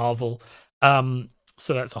 Marvel. So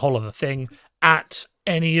that's a whole other thing. At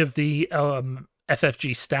any of the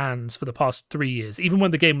FFG stands for the past 3 years, even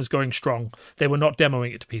when the game was going strong, they were not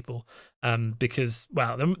demoing it to people because,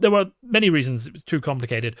 well, there were many reasons. It was too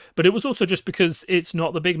complicated, but it was also just because it's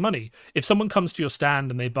not the big money. If someone comes to your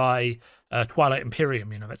stand and they buy Twilight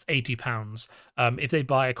Imperium, that's £80. If they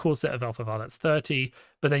buy a core set of Alpha Var, that's 30,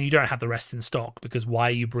 but then you don't have the rest in stock, because why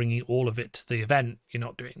are you bringing all of it to the event? You're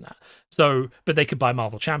not doing that. So, but they could buy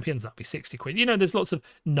Marvel Champions, that'd be 60 quid. There's lots of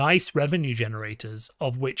nice revenue generators,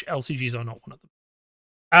 of which LCGs are not one of them.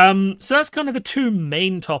 So that's kind of the two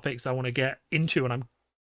main topics I want to get into, and I'm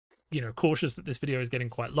cautious that this video is getting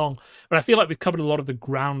quite long, but I feel like we've covered a lot of the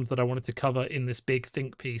ground that I wanted to cover in this big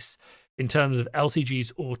think piece in terms of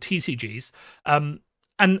LCGs or TCGs.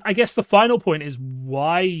 And I guess the final point is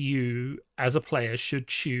why you, as a player, should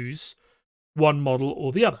choose one model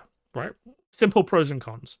or the other, right? Simple pros and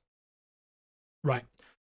cons. Right.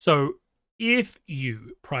 So if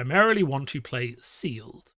you primarily want to play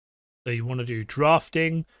sealed, so you want to do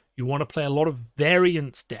drafting, you want to play a lot of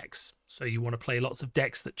variance decks. So you want to play lots of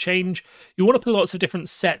decks that change. You want to play lots of different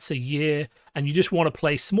sets a year, and you just want to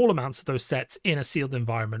play small amounts of those sets in a sealed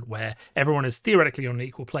environment where everyone is theoretically on an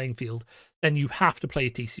equal playing field. Then you have to play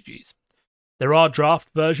TCGs. There are draft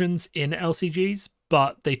versions in LCGs,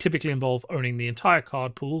 but they typically involve owning the entire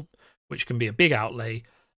card pool, which can be a big outlay.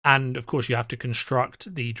 And of course, you have to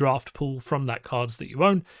construct the draft pool from that cards that you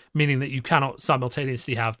own, meaning that you cannot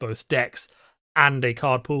simultaneously have both decks and a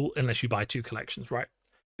card pool unless you buy two collections, right?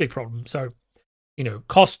 Big problem. So,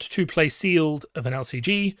 cost to play sealed of an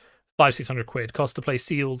LCG, 500-600 quid. Cost to play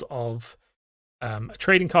sealed of a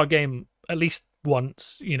trading card game at least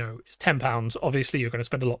once, is £10. Obviously, you're going to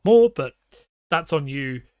spend a lot more, but that's on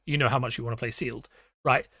you. You know how much you want to play sealed,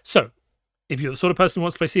 right? So, if you're the sort of person who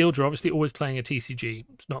wants to play sealed, you're obviously always playing a TCG.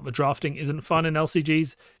 It's not the drafting isn't fun in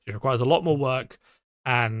LCGs. It requires a lot more work,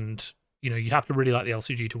 and you have to really like the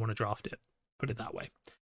LCG to want to draft it. Put it that way.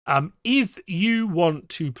 If you want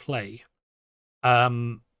to play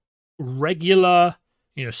regular,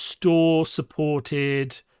 store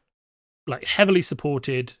supported, like heavily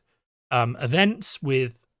supported events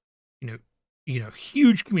with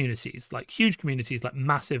huge communities, like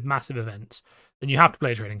massive events, then you have to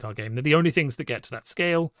play a trading card game. They're the only things that get to that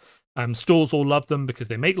scale. Stores all love them because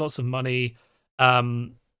they make lots of money.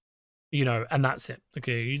 And that's it.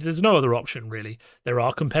 Okay, there's no other option, really. There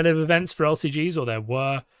are competitive events for LCGs, or there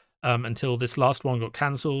were, until this last one got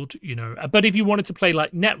cancelled, But if you wanted to play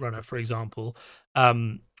like Netrunner, for example,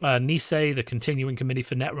 Nisei, the continuing committee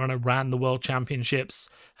for Netrunner, ran the World Championships,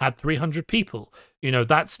 had 300 people.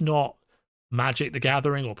 That's not Magic the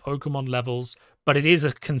Gathering or Pokemon levels, but it is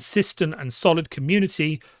a consistent and solid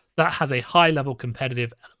community that has a high-level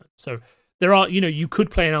competitive element. So there are, you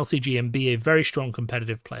could play an LCG and be a very strong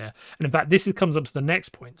competitive player. And in fact, this comes on to the next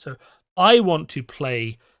point. So I want to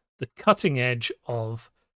play the cutting edge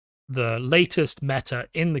of the latest meta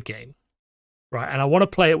in the game, right? And I want to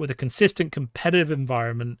play it with a consistent competitive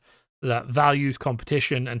environment that values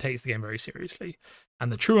competition and takes the game very seriously.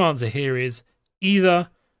 And the true answer here is either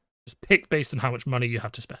just pick based on how much money you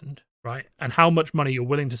have to spend, right? And how much money you're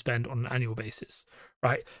willing to spend on an annual basis,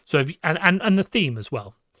 right? So if and the theme as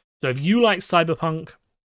well. So if you like Cyberpunk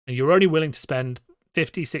and you're only willing to spend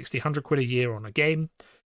 50, 60, 100 quid a year on a game,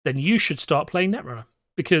 then you should start playing Netrunner,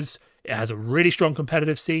 because it has a really strong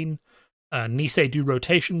competitive scene. Nisei do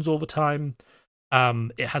rotations all the time.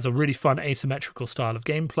 It has a really fun asymmetrical style of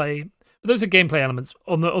gameplay. But those are gameplay elements.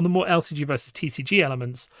 On the more LCG versus TCG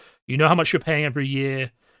elements, you know how much you're paying every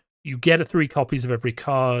year. You get 3 copies of every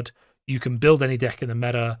card. You can build any deck in the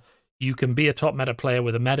meta. You can be a top meta player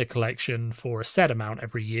with a meta collection for a set amount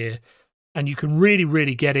every year. And you can really,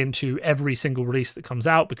 really get into every single release that comes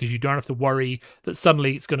out, because you don't have to worry that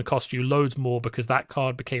suddenly it's going to cost you loads more because that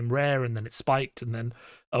card became rare and then it spiked and then,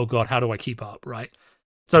 oh God, how do I keep up, right?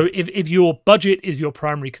 So if your budget is your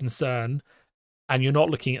primary concern and you're not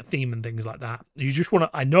looking at theme and things like that, you just want to,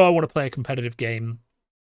 I know I want to play a competitive game,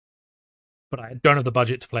 but I don't have the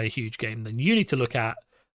budget to play a huge game, then you need to look at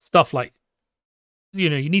stuff like, you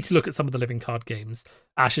need to look at some of the living card games.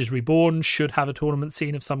 Ashes Reborn should have a tournament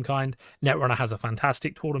scene of some kind. Netrunner has a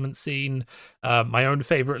fantastic tournament scene. My own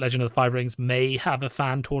favorite, Legend of the Five Rings, may have a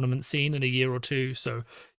fan tournament scene in a year or two, so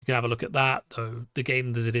you can have a look at that, though the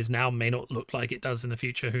game as it is now may not look like it does in the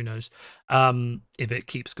future. Who knows, if it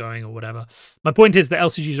keeps going or whatever. My point is that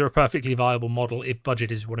LCGs are a perfectly viable model if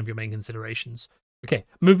budget is one of your main considerations. Okay,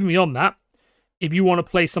 moving beyond that, if you want to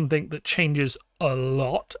play something that changes a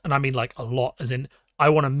lot, and I mean like a lot, as in I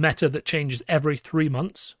want a meta that changes every 3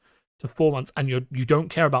 months to 4 months, and you don't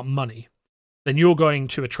care about money, then you're going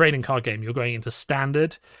to a trading card game. You're going into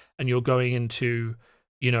Standard, and you're going into,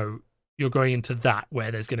 you're going into that where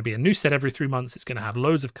there's going to be a new set every 3 months. It's going to have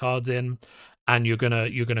loads of cards in, and you're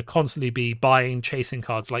gonna constantly be buying, chasing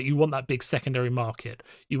cards. Like, you want that big secondary market.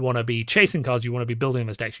 You want to be chasing cards. You want to be building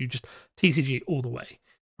those decks. You just TCG all the way,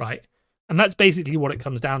 right? And that's basically what it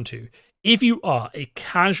comes down to. If you are a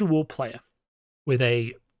casual player with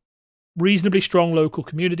a reasonably strong local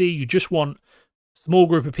community, you just want a small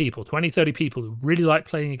group of people, 20, 30 people who really like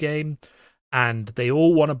playing a game, and they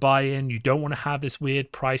all want to buy in. You don't want to have this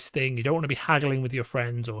weird price thing. You don't want to be haggling with your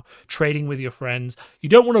friends or trading with your friends. You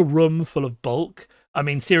don't want a room full of bulk. I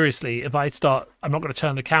mean, seriously, if I start, I'm not going to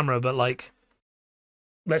turn the camera, but like,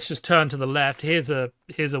 let's just turn to the left. Here's a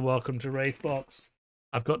welcome to Wraith box.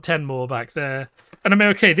 I've got 10 more back there. And I mean,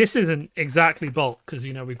 okay, this isn't exactly bulk because,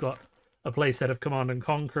 we've got a playset of Command and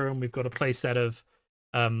Conquer, and we've got a playset of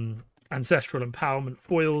Ancestral Empowerment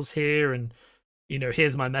foils here. And,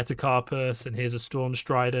 here's my Metacarpus, and here's a Storm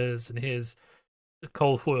Striders, and here's a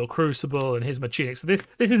Cold Foil Crucible, and here's my Tunic. So this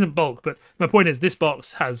isn't bulk, but my point is this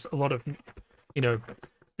box has a lot of,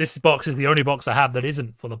 this box is the only box I have that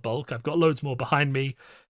isn't full of bulk. I've got loads more behind me.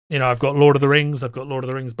 I've got Lord of the Rings. I've got Lord of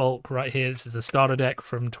the Rings bulk right here. This is a starter deck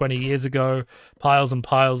from 20 years ago. Piles and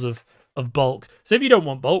piles of bulk. So if you don't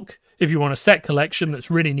want bulk, if you want a set collection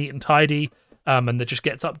that's really neat and tidy, and that just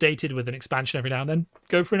gets updated with an expansion every now and then,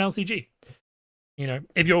 go for an LCG.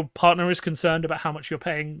 If your partner is concerned about how much you're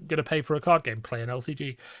going to pay for a card game, play an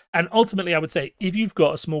LCG. And ultimately, I would say, if you've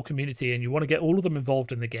got a small community and you want to get all of them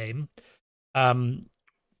involved in the game,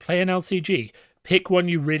 play an LCG. Pick one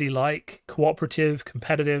you really like, cooperative,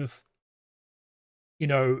 competitive.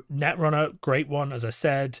 Netrunner, great one, as I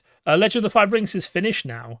said. Legend of the Five Rings is finished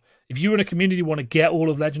now. If you and a community want to get all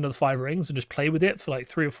of Legend of the Five Rings and just play with it for like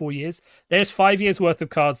 3 or 4 years, there's 5 years worth of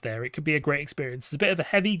cards there. It could be a great experience. It's a bit of a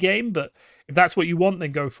heavy game, but if that's what you want,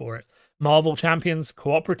 then go for it. Marvel Champions,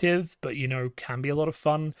 cooperative, but, can be a lot of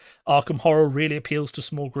fun. Arkham Horror really appeals to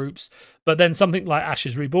small groups. But then something like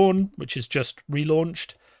Ashes Reborn, which is just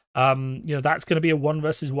relaunched, that's going to be a 1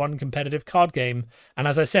 versus 1 competitive card game. And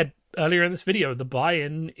as I said earlier in this video, the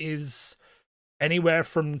buy-in is anywhere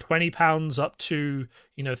from £20 up to,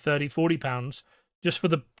 £30-40 just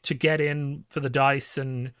to get in for the dice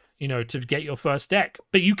and, to get your first deck.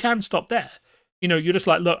 But you can stop there. You're just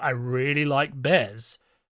like, look, I really like bears.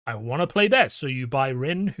 I want to play bears. So you buy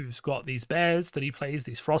Rin, who's got these bears that he plays,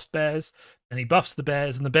 these frost bears, and he buffs the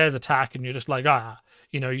bears, and the bears attack, and you're just like,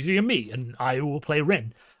 you're me, and I will play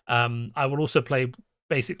Rin. I will also play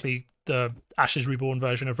basically the Ashes Reborn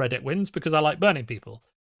version of Red Deck Wins because I like burning people.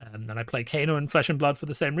 And I play Kano and Flesh and Blood for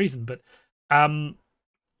the same reason. But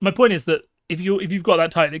my point is that if you've got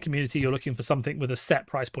that tight-knit community, you're looking for something with a set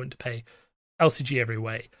price point to pay, LCG every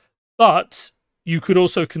way. But you could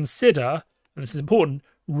also consider, and this is important,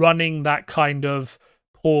 running that kind of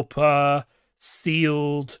pauper,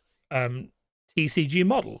 sealed TCG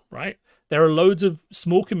model, right? There are loads of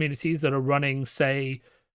small communities that are running, say,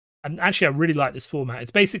 and actually I really like this format. It's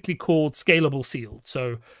basically called Scalable Sealed.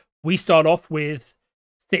 So we start off with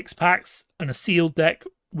 6 packs and a sealed deck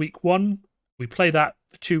week 1. We play that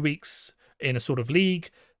for 2 weeks in a sort of league.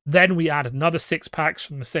 Then we add another 6 packs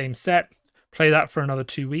from the same set, play that for another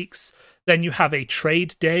 2 weeks. Then you have a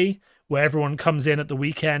trade day where everyone comes in at the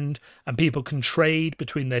weekend and people can trade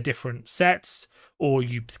between their different sets, or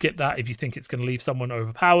you skip that if you think it's going to leave someone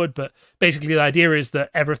overpowered. But basically the idea is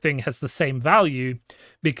that everything has the same value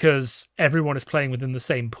because everyone is playing within the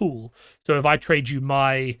same pool. So if I trade you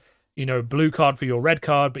my blue card for your red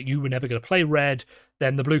card, but you were never going to play red,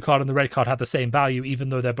 then the blue card and the red card have the same value, even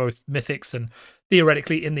though they're both mythics. And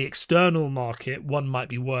theoretically, in the external market, one might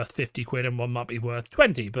be worth 50 quid and one might be worth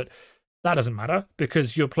 20. But that doesn't matter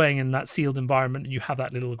because you're playing in that sealed environment and you have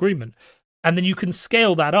that little agreement. And then you can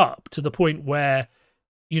scale that up to the point where,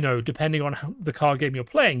 depending on the card game you're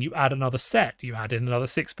playing, you add another set, you add in another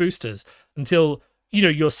 6 boosters until,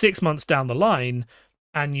 you're 6 months down the line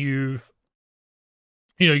and you've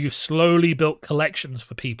you've slowly built collections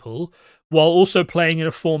for people while also playing in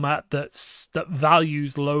a format that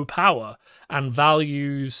values low power and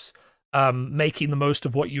values making the most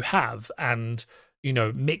of what you have, and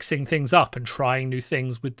mixing things up and trying new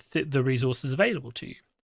things with the resources available to you.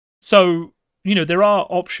 So there are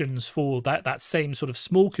options for that same sort of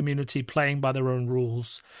small community playing by their own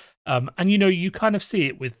rules. And you kind of see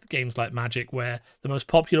it with games like Magic, where the most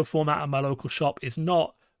popular format at my local shop is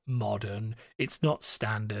not modern, it's not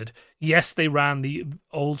standard. Yes, they ran the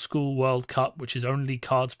old school World Cup, which is only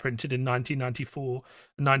cards printed in 1994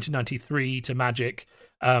 and 1993 to Magic,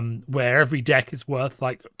 where every deck is worth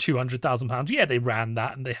like £200,000. Yeah, they ran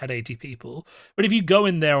that and they had 80 people. But if you go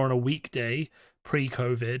in there on a weekday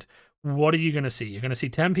pre-COVID, what are you going to see? You're going to see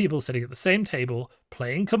 10 people sitting at the same table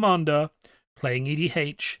playing Commander, playing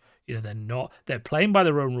EDH. They're playing by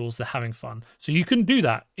their own rules, they're having fun. So you can do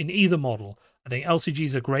that in either model. I think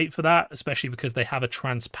LCGs are great for that, especially because they have a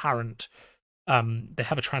transparent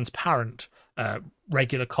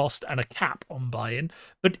regular cost and a cap on buy-in.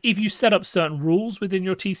 But if you set up certain rules within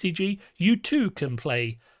your TCG, you too can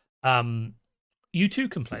play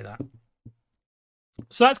that.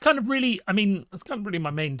 So that's kind of really my main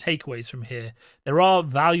takeaways from here. There are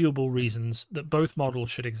valuable reasons that both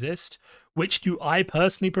models should exist. Which do I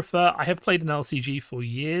personally prefer? I have played an LCG for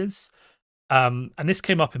years. And this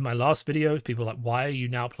came up in my last video. People were like, why are you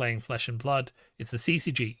now playing Flesh and Blood? It's the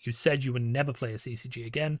CCG. You said you would never play a CCG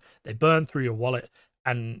again. They burn through your wallet.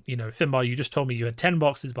 And, Finbar, you just told me you had 10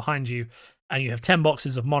 boxes behind you and you have 10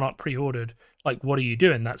 boxes of Monarch pre-ordered. Like, what are you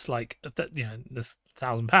doing? That's like, that's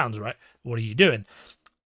 £1,000, right? What are you doing?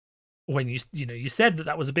 When you said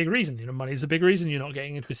that was a big reason. Money is a big reason you're not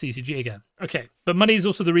getting into a CCG again. Okay, but money is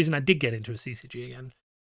also the reason I did get into a CCG again.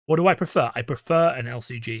 What do I prefer? I prefer an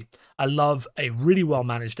LCG. I love a really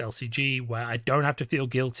well-managed LCG where I don't have to feel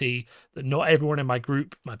guilty that not everyone in my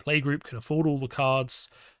play group, can afford all the cards,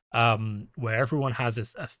 where everyone has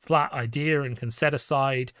a flat idea and can set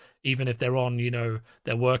aside, even if they're on,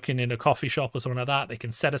 they're working in a coffee shop or something like that, they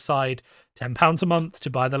can set aside £10 a month to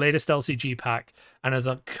buy the latest LCG pack. And as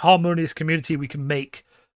a harmonious community, we can make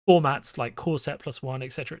formats like Core Set +1,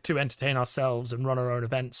 etc., to entertain ourselves and run our own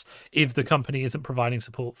events if the company isn't providing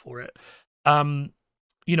support for it. I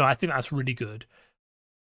think that's really good.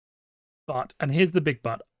 But, and here's the big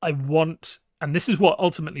but, and this is what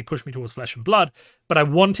ultimately pushed me towards Flesh and Blood, but I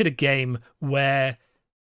wanted a game where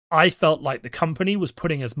I felt like the company was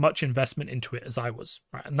putting as much investment into it as I was,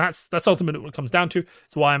 right? And that's ultimately what it comes down to.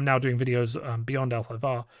 It's why I'm now doing videos beyond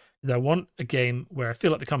L5R, is I want a game where I feel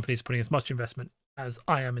like the company is putting as much investment as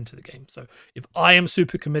I am into the game. So if I am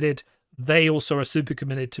super committed, they also are super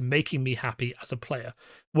committed to making me happy as a player,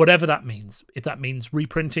 whatever that means. If that means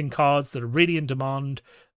reprinting cards that are really in demand,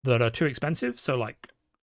 that are too expensive, so like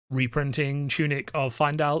reprinting Tunic of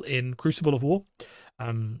Findal in Crucible of War.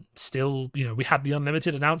 Still, we had the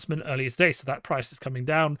Unlimited announcement earlier today, so that price is coming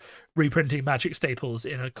down. Reprinting Magic staples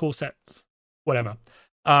in a core set, whatever.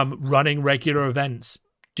 Running regular events,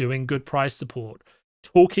 doing good price support,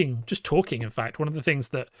 talking. In fact, one of the things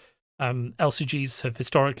that LCGs have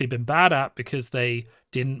historically been bad at, because they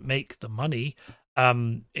didn't make the money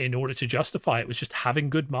in order to justify it, was just having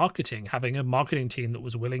good marketing, having a marketing team that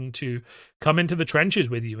was willing to come into the trenches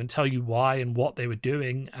with you and tell you why and what they were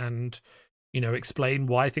doing, and explain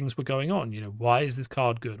why things were going on. Why is this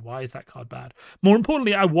card good? Why is that card bad? More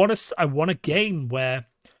importantly, I want a game where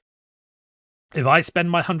if I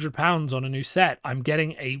spend my £100 on a new set, I'm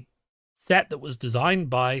getting a set that was designed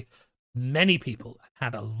by many people,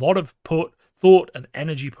 had a lot of thought and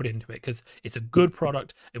energy put into it, because it's a good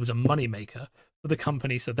product. It was a money maker for the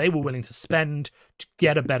company, so they were willing to spend to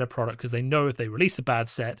get a better product, because they know if they release a bad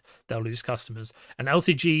set, they'll lose customers. And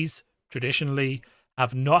LCGs traditionally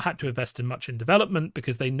have not had to invest in much in development,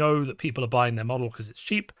 because they know that people are buying their model because it's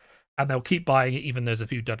cheap, and they'll keep buying it even though there's a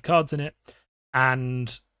few dud cards in it.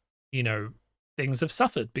 And things have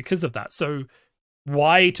suffered because of that. So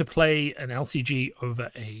why to play an LCG over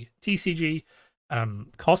a TCG?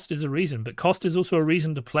 Cost is a reason, but cost is also a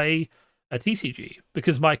reason to play a TCG,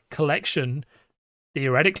 because my collection,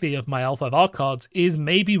 theoretically, of my L5R cards is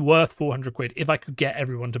maybe worth 400 quid if I could get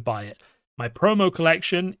everyone to buy it. My promo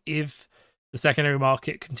collection, if the secondary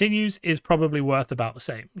market continues, is probably worth about the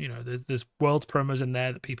same. There's Worlds promos in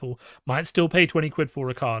there that people might still pay 20 quid for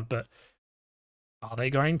a card, but are they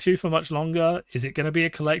going to for much longer? Is it going to be a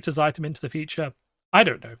collector's item into the future? I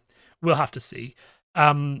don't know. We'll have to see.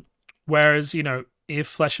 Whereas, if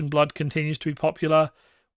Flesh and Blood continues to be popular,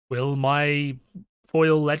 will my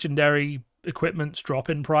foil legendary equipments drop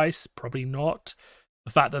in price? Probably not.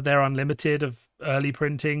 The fact that they're unlimited of early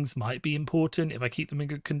printings might be important if I keep them in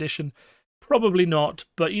good condition. Probably not,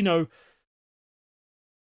 but you know,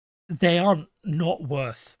 they are not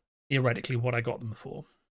worth theoretically what I got them for,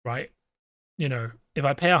 right? You know, if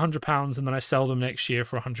I pay £100 and then I sell them next year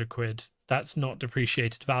for £100, that's not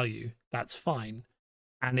depreciated value. That's fine.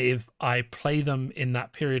 And if I play them in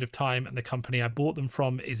that period of time and the company I bought them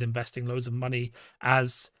from is investing loads of money,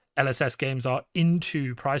 as LSS games are,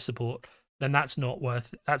 into price support, then that's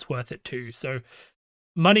worth it too. So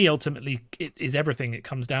money ultimately it is everything it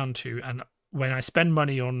comes down to. And when I spend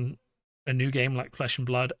money on a new game like Flesh and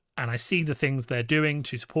Blood and I see the things they're doing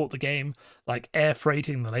to support the game, like air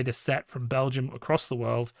freighting the latest set from Belgium across the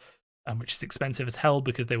world, which is expensive as hell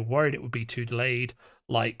because they were worried it would be too delayed,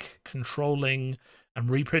 like controlling and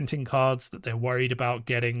reprinting cards that they're worried about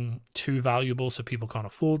getting too valuable so people can't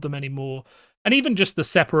afford them anymore. And even just the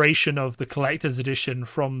separation of the collector's edition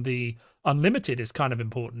from the unlimited is kind of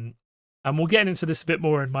important. And we'll get into this a bit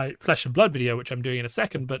more in my Flesh and Blood video, which I'm doing in a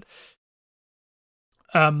second. But,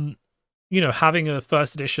 you know, having a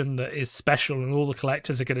first edition that is special and all the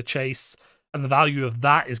collectors are going to chase and the value of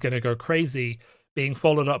that is going to go crazy, being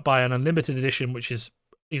followed up by an unlimited edition, which is,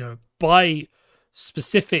 you know, by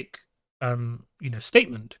specific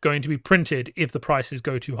statement going to be printed if the prices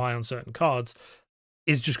go too high on certain cards,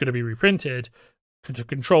 is just going to be reprinted to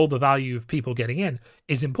control the value of people getting in,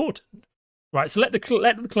 is important, right? So let the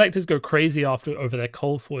collectors go crazy over their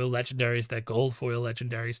cold foil legendaries, their gold foil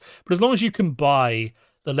legendaries, but as long as you can buy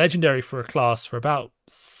the legendary for a class for about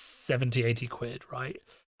 70-80 quid, right?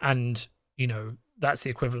 And you know that's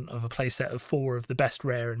the equivalent of a playset of 4 of the best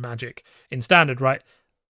rare in Magic in Standard, right?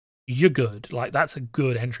 You're good. Like, that's a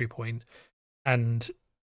good entry point. And,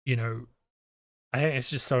 you know, I think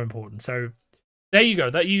it's just so important. So there you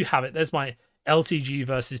go. That you have it. There's my LCG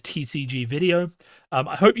versus TCG video.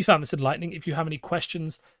 I hope you found this enlightening. If you have any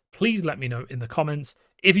questions, please let me know in the comments.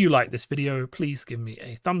 If you like this video, please give me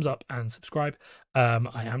a thumbs up and subscribe.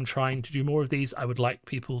 I am trying to do more of these. I would like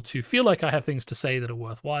people to feel like I have things to say that are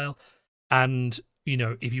worthwhile. And, you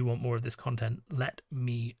know, if you want more of this content, let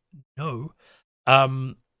me know.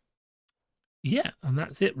 Yeah, and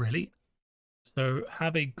that's it really. So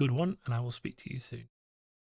have a good one, and I will speak to you soon.